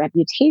developed a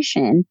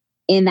reputation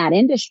in that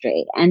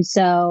industry. And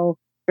so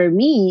for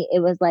me,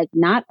 it was like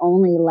not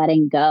only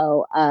letting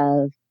go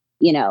of,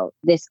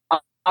 this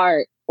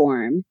art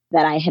form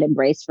that I had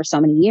embraced for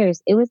so many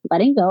years, it was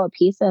letting go a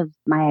piece of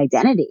my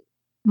identity.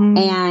 Mm.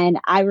 And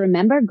I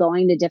remember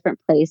going to different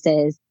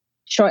places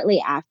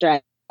shortly after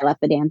I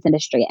left the dance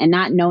industry and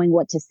not knowing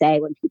what to say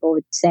when people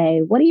would say,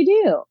 "What do you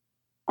do?"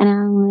 And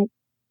I'm like,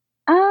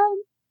 um,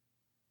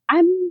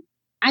 I'm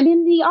I'm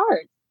in the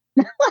arts.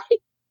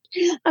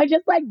 I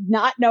just like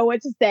not know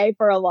what to say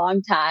for a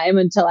long time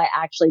until I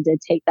actually did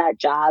take that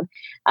job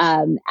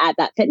at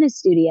that fitness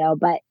studio.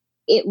 But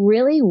it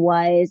really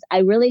was, I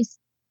really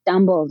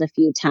stumbled a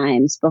few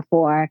times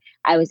before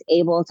I was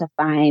able to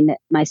find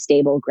my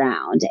stable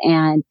ground.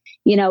 And,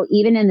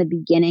 even in the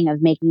beginning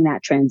of making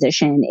that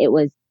transition, it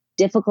was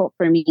difficult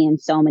for me in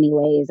so many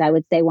ways. I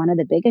would say one of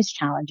the biggest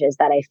challenges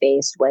that I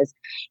faced was,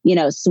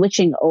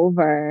 switching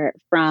over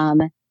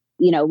from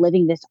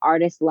living this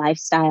artist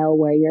lifestyle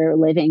where you're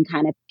living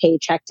kind of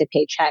paycheck to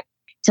paycheck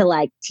to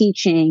like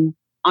teaching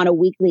on a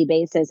weekly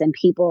basis and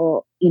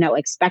people,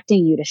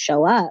 expecting you to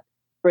show up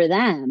for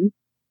them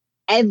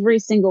every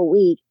single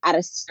week at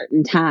a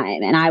certain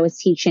time. And I was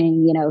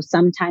teaching,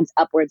 sometimes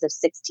upwards of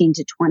 16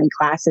 to 20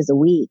 classes a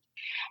week.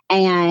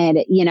 And,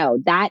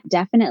 that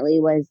definitely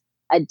was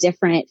a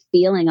different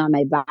feeling on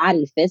my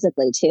body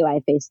physically too. I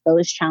faced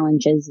those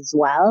challenges as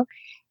well.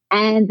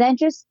 And then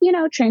just,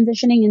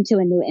 transitioning into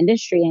a new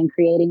industry and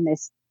creating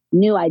this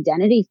new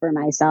identity for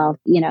myself,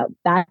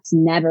 that's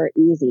never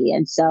easy.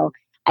 And so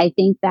I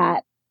think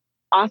that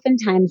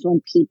oftentimes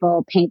when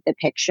people paint the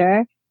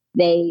picture,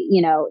 they,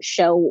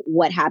 show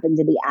what happens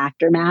in the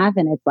aftermath.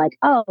 And it's like,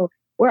 oh,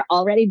 we're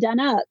already done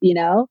up.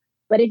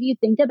 But if you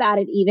think about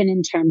it, even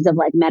in terms of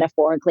like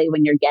metaphorically,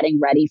 when you're getting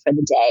ready for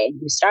the day and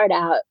you start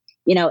out,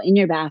 in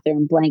your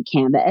bathroom, blank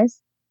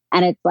canvas,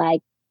 and it's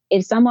like,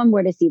 if someone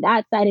were to see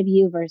that side of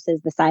you versus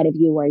the side of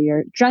you where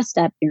you're dressed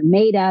up, you're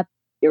made up,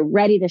 you're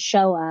ready to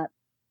show up,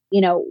 you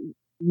know,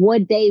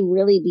 would they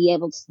really be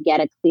able to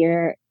get a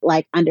clear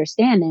like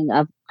understanding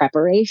of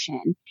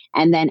preparation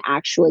and then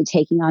actually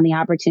taking on the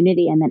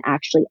opportunity and then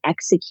actually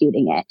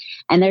executing it?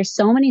 And there's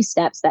so many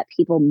steps that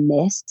people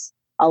miss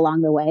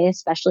along the way,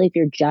 especially if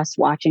you're just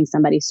watching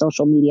somebody's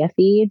social media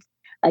feeds.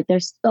 Like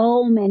there's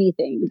so many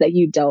things that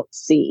you don't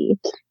see.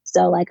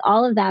 So like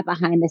all of that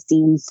behind the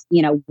scenes,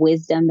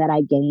 wisdom that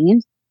I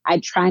gained, I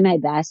try my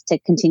best to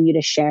continue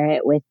to share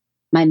it with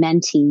my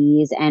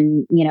mentees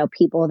and,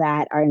 people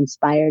that are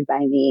inspired by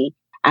me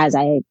as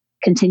I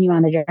continue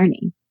on the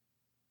journey.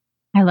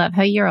 I love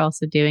how you're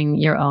also doing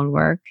your own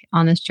work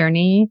on this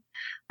journey.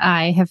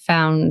 I have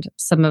found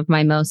some of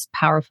my most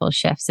powerful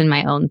shifts in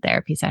my own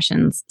therapy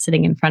sessions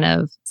sitting in front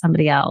of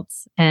somebody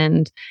else.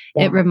 And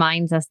it Yeah.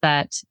 reminds us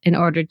that in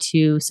order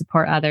to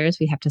support others,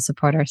 we have to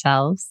support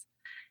ourselves.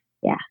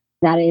 Yeah.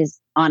 That is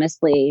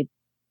honestly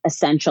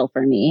essential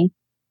for me.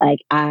 Like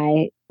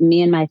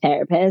me and my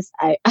therapist,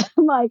 I'm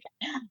like,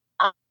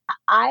 I,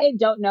 I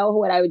don't know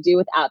what I would do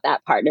without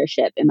that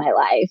partnership in my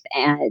life.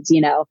 And,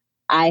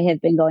 I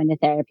have been going to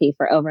therapy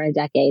for over a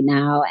decade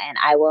now. And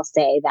I will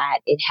say that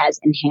it has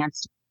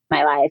enhanced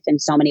my life in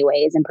so many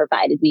ways and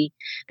provided me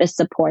the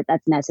support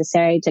that's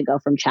necessary to go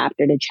from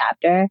chapter to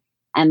chapter.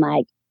 And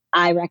like,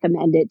 I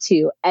recommend it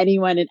to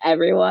anyone and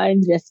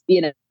everyone, just,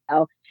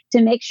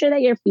 to make sure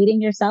that you're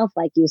feeding yourself,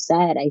 like you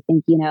said. I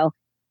think,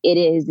 it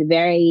is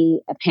very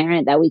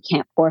apparent that we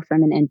can't pour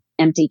from an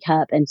empty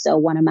cup. And so,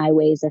 one of my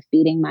ways of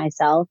feeding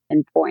myself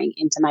and pouring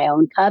into my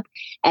own cup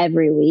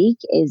every week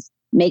is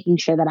making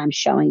sure that I'm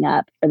showing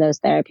up for those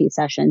therapy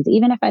sessions,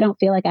 even if I don't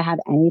feel like I have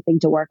anything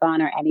to work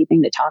on or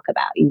anything to talk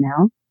about.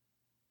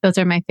 Those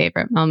are my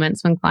favorite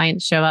moments when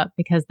clients show up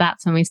because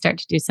that's when we start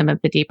to do some of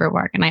the deeper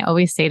work. And I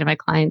always say to my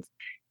clients,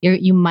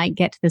 you might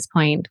get to this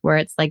point where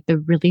it's like the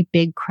really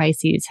big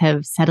crises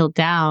have settled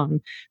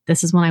down.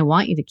 This is when I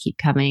want you to keep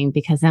coming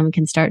because then we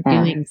can start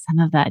doing some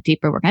of that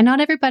deeper work. And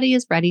not everybody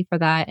is ready for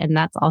that. And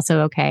that's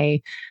also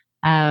okay.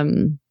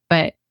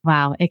 But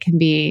wow, it can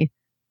be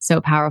so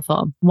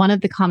powerful. One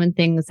of the common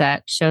things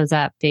that shows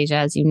up, Deja,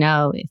 as you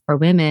know, for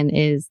women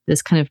is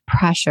this kind of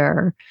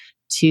pressure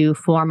to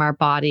form our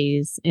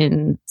bodies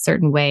in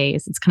certain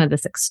ways. It's kind of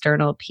this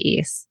external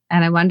piece.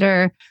 And I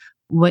wonder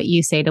what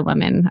you say to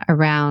women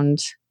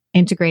around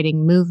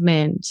integrating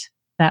movement,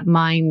 that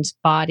mind,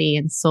 body,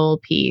 and soul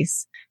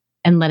piece,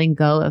 and letting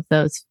go of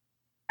those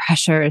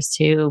pressures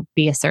to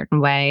be a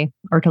certain way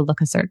or to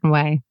look a certain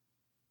way.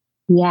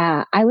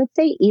 Yeah, I would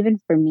say even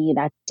for me,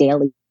 that's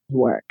daily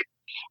work.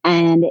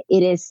 And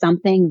it is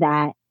something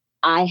that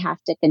I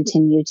have to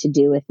continue to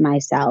do with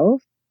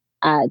myself.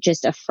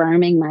 just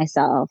affirming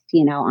myself,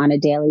 on a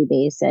daily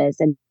basis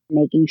and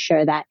making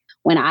sure that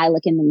when I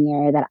look in the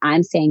mirror that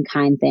I'm saying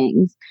kind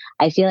things.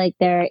 I feel like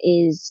there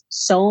is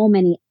so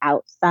many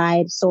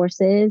outside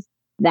sources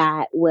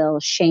that will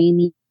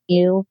shame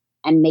you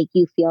and make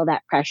you feel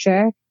that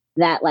pressure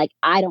that like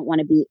I don't want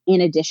to be in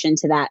addition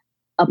to that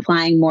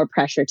applying more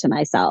pressure to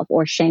myself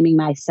or shaming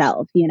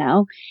myself.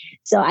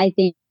 So I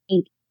think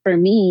for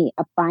me,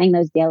 applying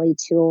those daily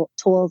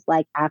tools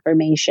like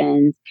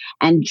affirmations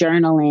and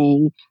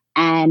journaling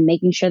and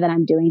making sure that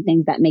I'm doing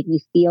things that make me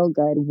feel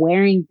good,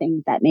 wearing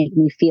things that make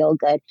me feel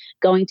good,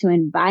 going to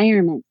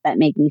environments that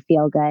make me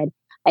feel good.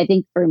 I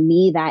think for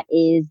me, that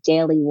is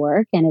daily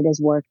work, and it is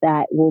work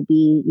that will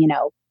be,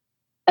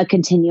 a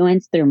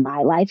continuance through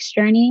my life's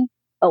journey.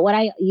 But what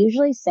I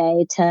usually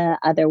say to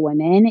other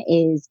women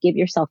is give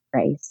yourself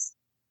grace.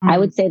 I Mm.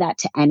 would say that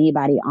to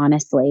anybody,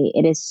 honestly.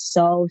 It is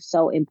so,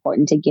 so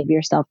important to give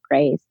yourself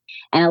grace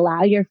and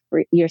allow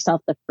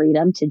yourself the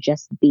freedom to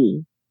just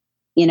be.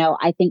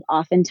 I think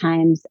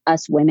oftentimes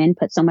us women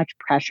put so much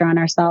pressure on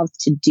ourselves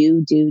to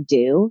do, do,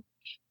 do.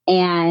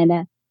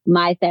 And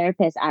my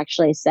therapist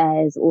actually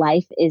says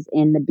life is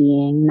in the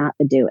being, not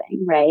the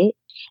doing, right?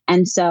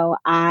 And so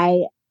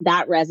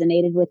that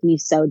resonated with me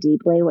so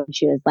deeply when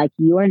she was like,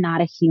 you are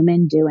not a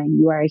human doing,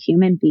 you are a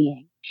human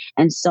being.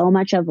 And so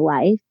much of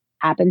life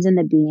happens in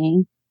the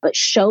being, but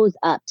shows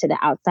up to the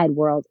outside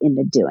world in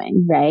the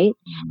doing, right?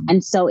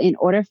 And so, in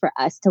order for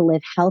us to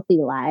live healthy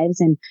lives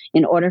and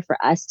in order for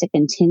us to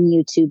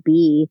continue to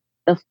be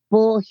the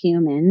full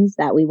humans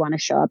that we want to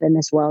show up in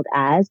this world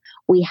as,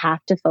 we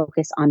have to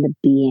focus on the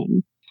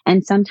being.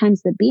 And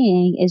sometimes the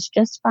being is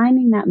just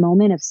finding that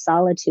moment of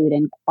solitude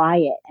and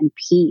quiet and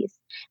peace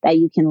that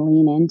you can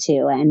lean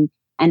into.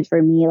 And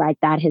for me, like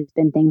that has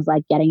been things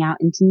like getting out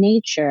into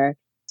nature,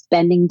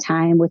 spending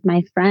time with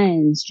my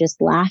friends,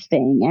 just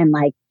laughing and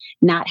like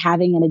not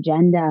having an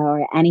agenda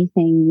or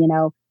anything,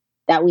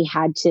 that we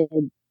had to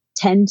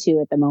tend to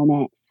at the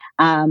moment.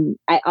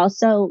 I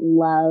also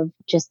love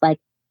just like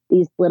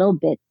these little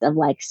bits of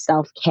like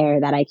self care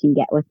that I can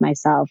get with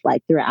myself,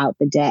 like throughout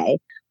the day,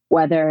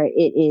 whether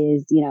it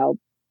is,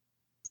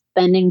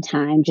 spending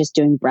time just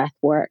doing breath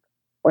work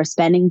or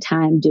spending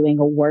time doing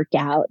a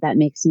workout that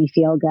makes me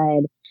feel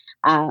good.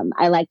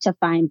 I like to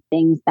find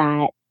things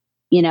that,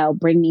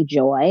 bring me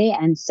joy.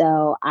 And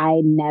so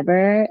I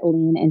never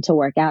lean into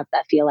workouts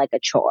that feel like a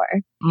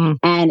chore. Mm.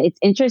 And it's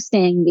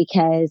interesting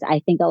because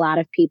I think a lot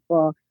of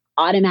people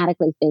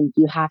automatically think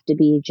you have to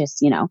be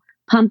just,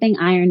 pumping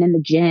iron in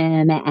the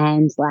gym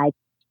and like,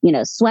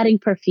 sweating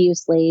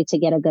profusely to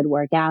get a good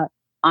workout.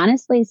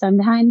 Honestly,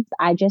 sometimes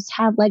I just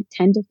have like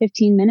 10 to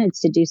 15 minutes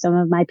to do some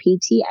of my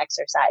PT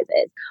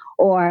exercises,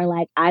 or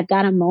like I've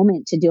got a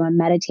moment to do a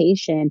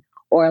meditation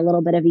or a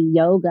little bit of a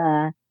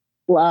yoga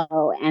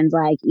flow and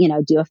like,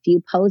 do a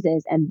few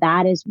poses. And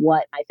that is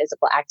what my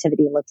physical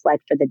activity looks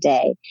like for the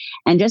day.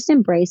 And just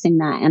embracing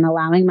that and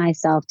allowing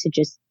myself to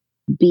just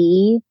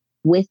be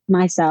with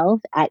myself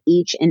at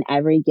each and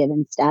every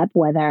given step,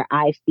 whether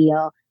I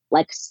feel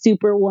like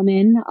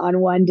superwoman on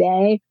one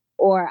day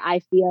or I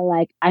feel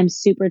like I'm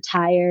super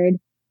tired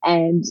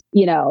and,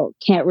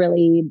 can't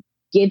really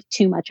give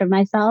too much of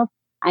myself.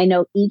 I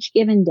know each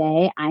given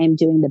day I am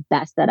doing the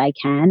best that I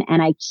can.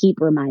 And I keep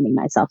reminding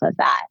myself of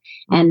that.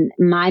 And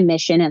my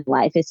mission in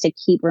life is to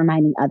keep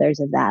reminding others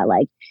of that.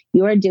 Like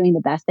you are doing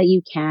the best that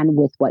you can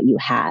with what you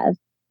have.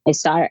 I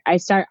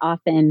start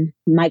often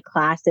my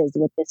classes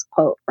with this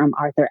quote from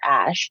Arthur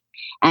Ashe.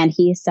 And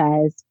he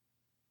says,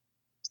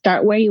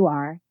 start where you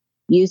are,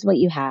 use what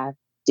you have,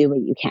 do what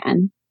you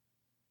can.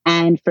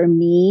 And for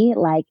me,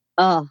 like,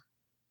 oh,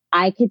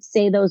 I could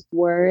say those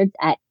words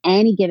at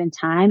any given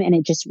time and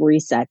it just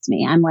resets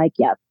me. I'm like,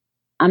 yep,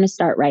 I'm going to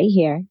start right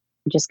here.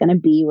 I'm just going to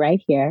be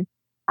right here.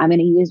 I'm going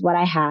to use what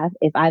I have.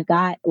 If I've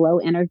got low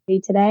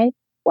energy today,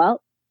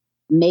 well,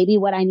 maybe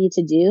what I need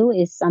to do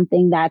is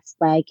something that's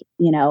like,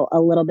 a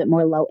little bit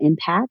more low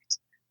impact,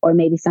 or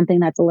maybe something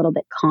that's a little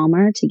bit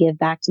calmer to give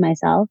back to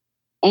myself.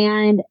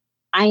 And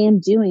I am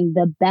doing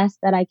the best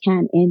that I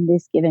can in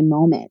this given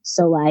moment.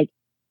 So like,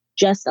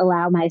 just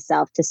allow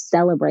myself to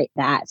celebrate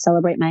that,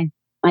 celebrate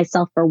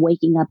myself for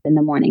waking up in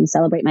the morning,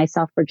 celebrate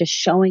myself for just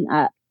showing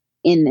up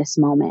in this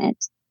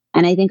moment.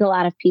 And I think a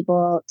lot of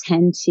people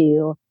tend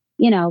to,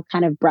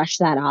 kind of brush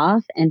that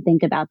off and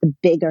think about the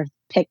bigger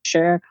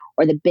picture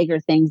or the bigger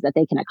things that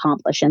they can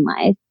accomplish in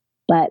life.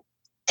 But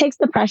takes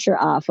the pressure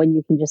off when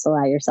you can just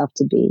allow yourself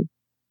to be.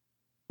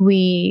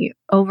 We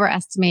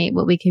overestimate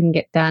what we can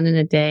get done in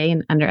a day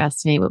and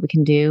underestimate what we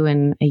can do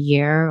in a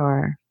year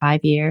or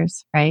 5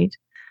 years, right?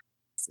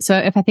 So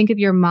if I think of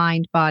your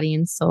mind, body,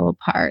 and soul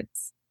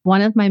parts,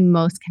 one of my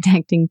most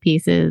connecting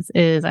pieces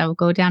is I will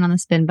go down on the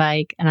spin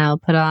bike and I'll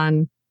put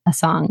on a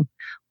song,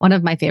 one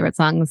of my favorite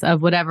songs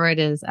of whatever it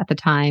is at the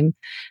time.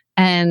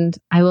 And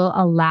I will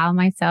allow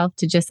myself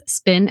to just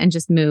spin and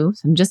just move.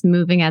 So I'm just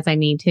moving as I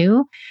need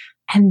to.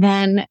 And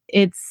then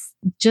it's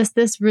just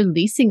this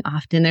releasing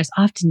often. There's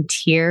often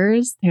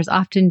tears. There's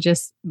often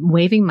just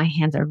waving my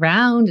hands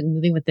around and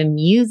moving with the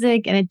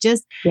music. And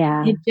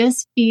Yeah. it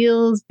just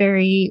feels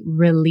very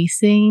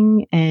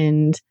releasing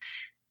and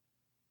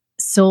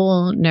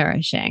soul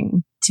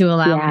nourishing to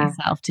allow Yeah.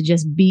 myself to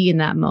just be in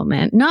that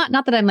moment. Not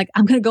that I'm like,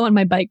 I'm going to go on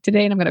my bike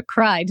today and I'm going to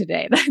cry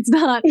today. That's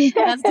not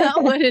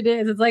what it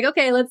is. It's like,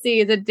 okay, let's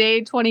see. Is it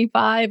day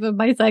 25 of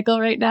my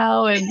cycle right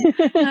now? And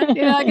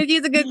I could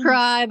use a good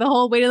cry. The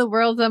whole weight of the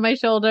world's on my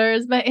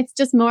shoulders, but it's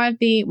just more of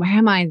the, where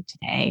am I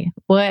today?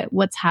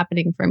 What's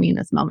happening for me in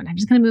this moment? I'm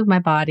just going to move my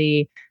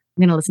body.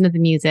 I'm going to listen to the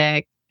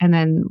music, and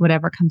then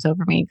whatever comes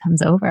over me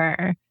comes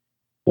over.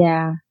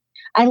 Yeah.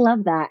 I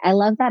love that. I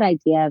love that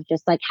idea of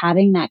just like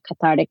having that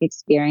cathartic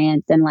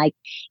experience and like,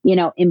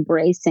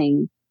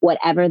 embracing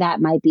whatever that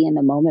might be in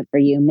the moment for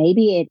you.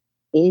 Maybe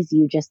it is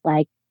you just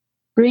like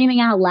screaming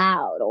out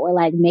loud, or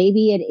like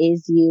maybe it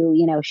is you,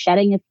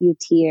 shedding a few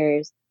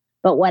tears.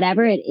 But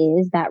whatever it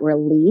is, that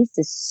release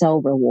is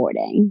so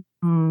rewarding.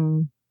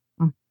 Mm.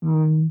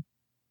 Mhm.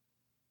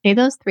 Say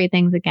those three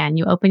things again.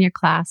 You open your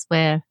class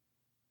with,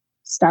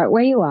 Start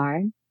where you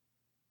are,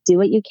 do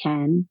what you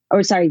can.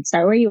 Or sorry,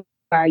 start where you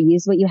are,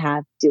 use what you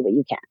have, do what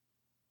you can.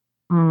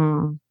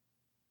 mm,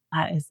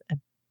 that is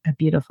a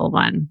beautiful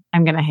one.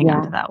 I'm going to hang on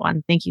Yeah. to that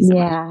one. Thank you so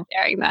much Yeah. for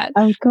sharing that.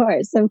 Of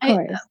course. Of I,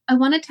 course. I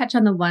want to touch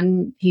on the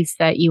one piece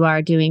that you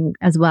are doing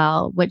as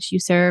well, which you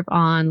serve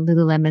on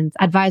Lululemon's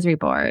advisory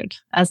board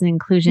as an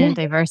inclusion, Yeah.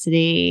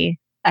 diversity,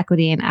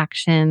 equity, and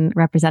action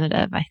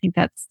representative. I think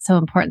that's so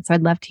important. So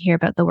I'd love to hear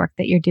about the work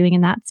that you're doing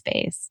in that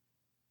space.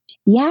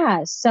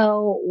 Yeah.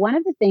 So one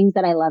of the things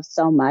that I love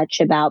so much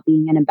about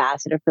being an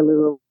ambassador for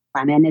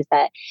Lululemon is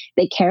that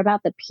they care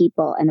about the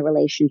people and the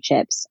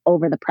relationships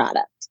over the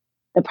product.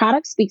 The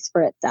product speaks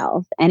for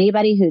itself.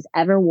 Anybody who's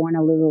ever worn a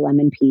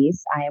Lululemon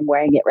piece, I am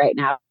wearing it right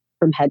now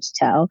from head to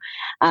toe.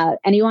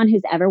 Anyone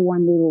who's ever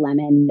worn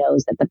Lululemon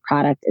knows that the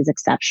product is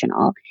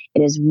exceptional.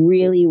 It is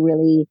really,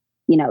 really,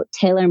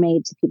 tailor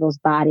made to people's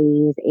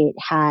bodies. It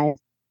has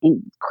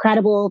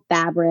incredible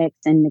fabrics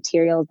and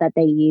materials that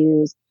they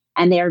use,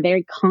 and they are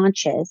very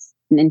conscious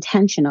and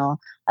intentional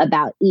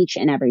about each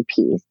and every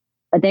piece.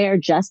 But they are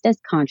just as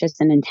conscious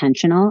and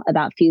intentional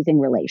about fusing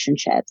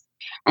relationships.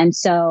 And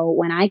so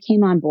when I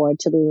came on board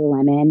to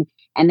Lululemon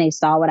and they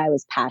saw what I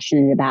was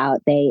passionate about,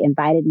 they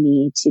invited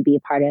me to be a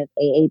part of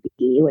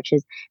AAB, which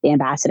is the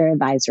Ambassador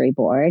Advisory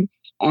Board.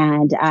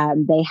 And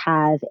they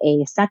have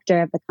a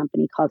sector of the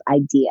company called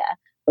IDEA,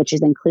 which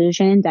is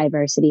inclusion,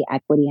 diversity,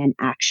 equity, and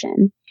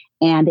action.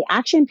 And the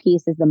action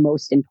piece is the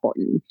most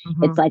important.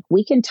 Mm-hmm. It's like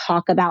we can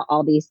talk about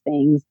all these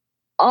things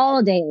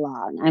all day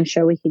long. I'm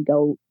sure we could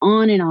go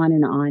on and on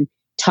and on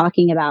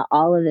talking about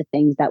all of the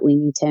things that we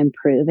need to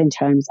improve in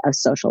terms of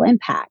social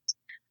impact.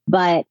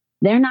 But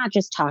they're not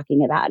just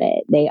talking about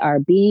it, they are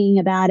being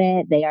about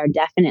it. They are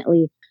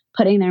definitely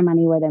putting their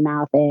money where their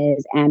mouth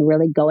is and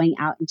really going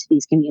out into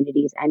these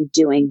communities and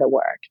doing the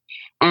work.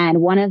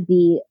 And one of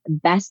the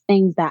best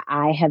things that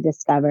I have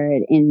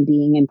discovered in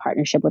being in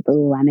partnership with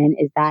Lululemon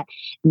is that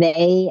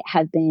they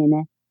have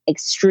been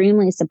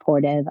extremely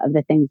supportive of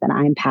the things that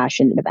I'm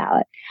passionate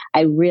about.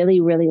 I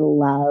really, really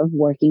love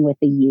working with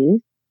the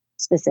youth,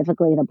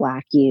 specifically the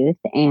Black youth.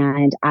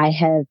 And I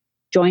have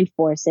joined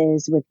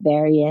forces with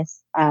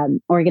various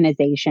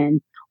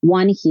organizations.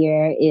 One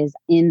here is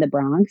in the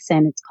Bronx,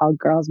 and it's called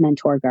Girls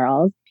Mentor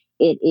Girls.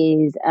 It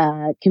is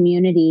a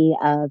community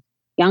of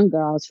young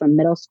girls from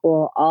middle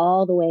school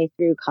all the way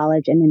through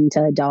college and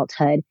into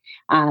adulthood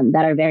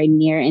that are very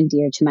near and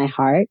dear to my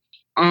heart.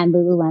 And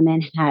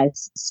Lululemon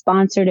has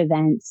sponsored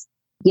events,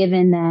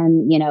 given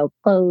them,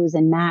 clothes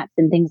and mats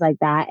and things like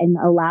that, and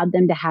allowed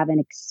them to have an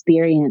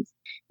experience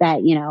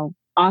that,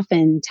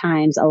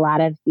 oftentimes a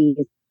lot of these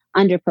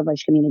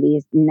underprivileged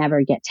communities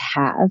never get to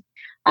have.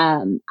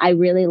 I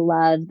really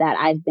love that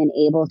I've been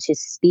able to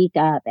speak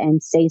up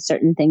and say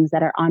certain things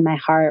that are on my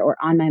heart or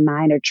on my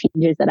mind, or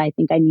changes that I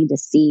think I need to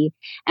see,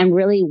 and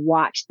really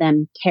watch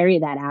them carry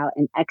that out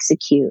and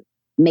execute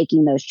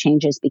making those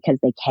changes because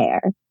they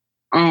care.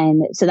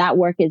 And so that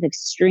work is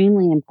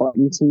extremely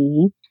important to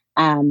me.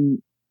 Um,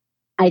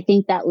 I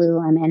think that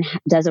Lululemon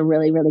does a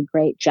really, really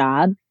great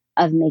job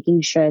of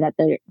making sure that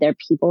their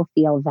people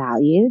feel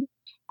valued.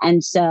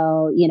 And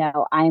so,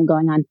 I am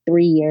going on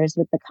 3 years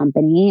with the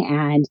company,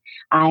 and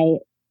I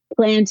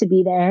plan to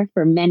be there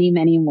for many,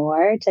 many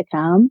more to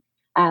come.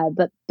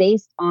 But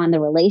based on the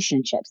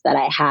relationships that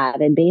I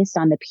have and based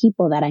on the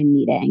people that I'm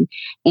meeting,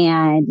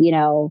 and,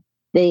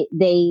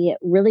 they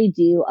really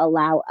do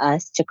allow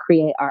us to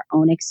create our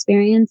own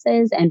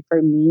experiences. And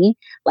for me,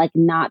 like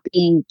not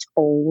being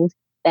told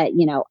that,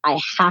 I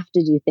have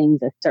to do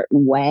things a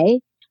certain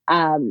way,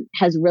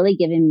 has really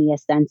given me a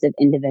sense of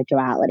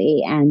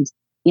individuality. And,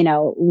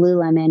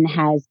 Lululemon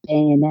has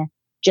been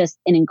just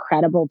an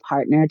incredible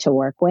partner to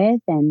work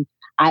with. And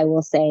I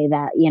will say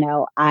that,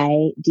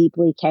 I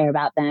deeply care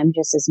about them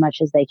just as much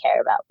as they care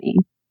about me.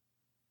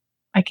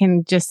 I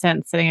can just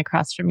sense sitting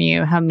across from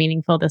you how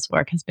meaningful this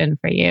work has been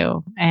for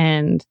you,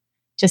 and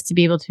just to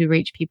be able to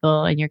reach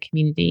people in your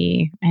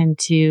community and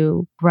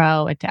to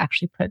grow and to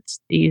actually put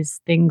these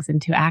things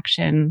into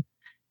action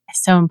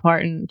is so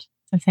important.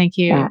 So thank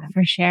you Yeah,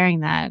 for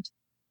sharing that.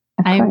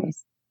 of I'm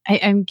course.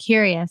 I'm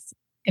curious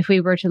if we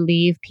were to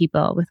leave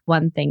people with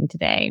one thing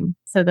today.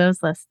 So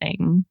those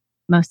listening,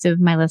 most of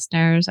my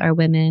listeners are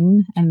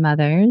women and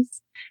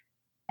mothers,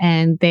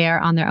 and they are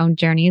on their own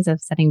journeys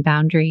of setting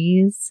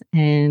boundaries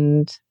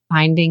and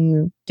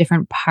finding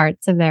different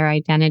parts of their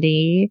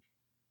identity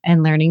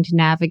and learning to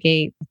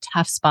navigate the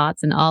tough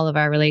spots in all of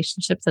our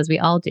relationships as we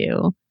all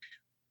do.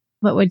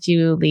 What would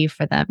you leave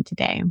for them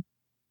today?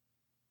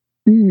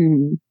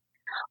 Mm.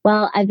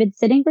 Well, I've been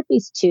sitting with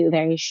these two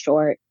very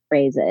short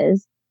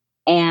phrases.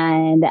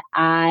 And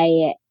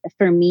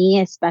for me,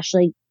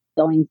 especially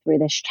going through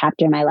this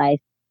chapter in my life,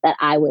 that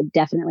I would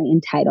definitely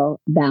entitle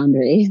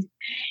boundaries.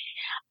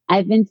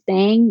 I've been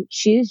saying,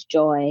 choose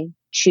joy,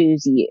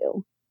 choose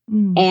you.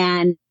 Mm.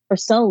 And for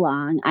so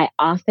long, I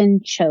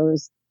often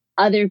chose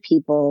other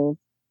people's,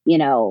 you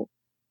know,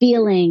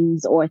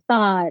 feelings or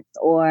thoughts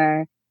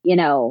or,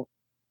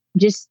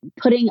 just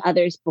putting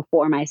others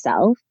before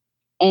myself.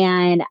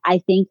 And I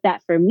think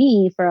that for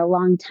me, for a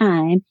long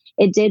time,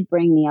 it did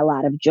bring me a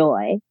lot of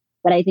joy.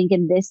 But I think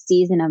in this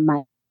season of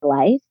my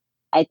life,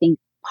 I think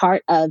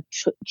part of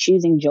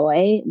choosing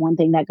joy, one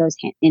thing that goes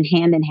in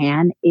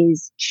hand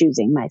is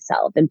choosing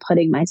myself and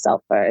putting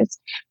myself first.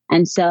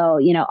 And so,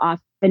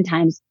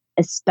 oftentimes,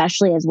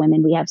 especially as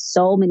women, we have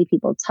so many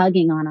people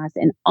tugging on us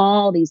in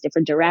all these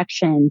different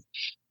directions.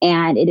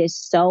 And it is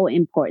so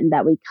important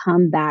that we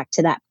come back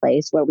to that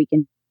place where we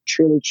can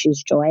truly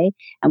choose joy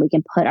and we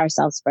can put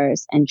ourselves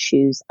first and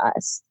choose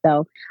us.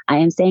 So I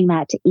am saying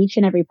that to each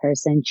and every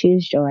person,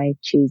 choose joy,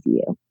 choose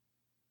you.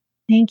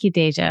 Thank you,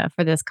 Deja,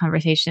 for this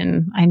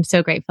conversation. I'm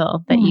so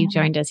grateful that you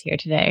Yeah. joined us here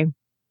today.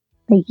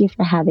 Thank you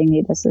for having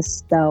me. This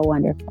was so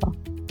wonderful.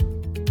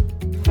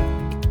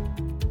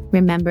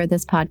 Remember,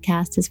 this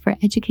podcast is for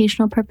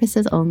educational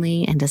purposes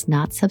only and does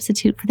not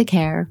substitute for the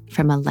care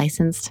from a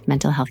licensed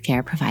mental health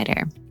care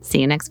provider. See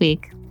you next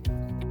week.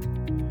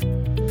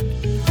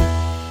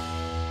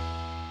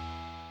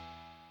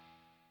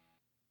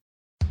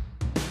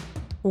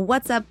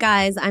 What's up,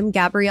 guys? I'm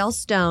Gabrielle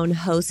Stone,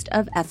 host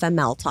of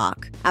FML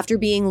Talk. After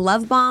being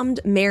love bombed,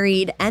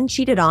 married, and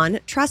cheated on,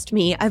 trust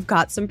me, I've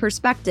got some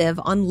perspective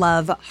on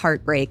love,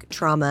 heartbreak,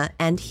 trauma,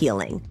 and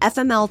healing.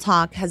 FML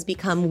Talk has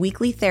become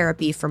weekly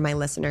therapy for my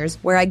listeners,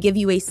 where I give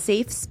you a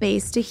safe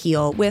space to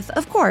heal with,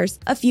 of course,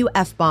 a few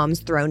F-bombs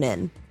thrown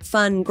in.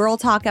 Fun girl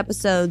talk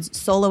episodes,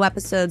 solo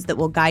episodes that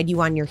will guide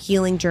you on your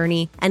healing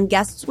journey, and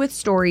guests with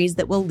stories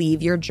that will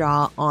leave your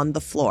jaw on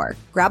the floor.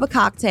 Grab a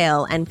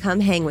cocktail and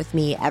come hang with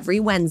me every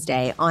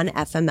Wednesday on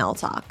FML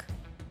Talk.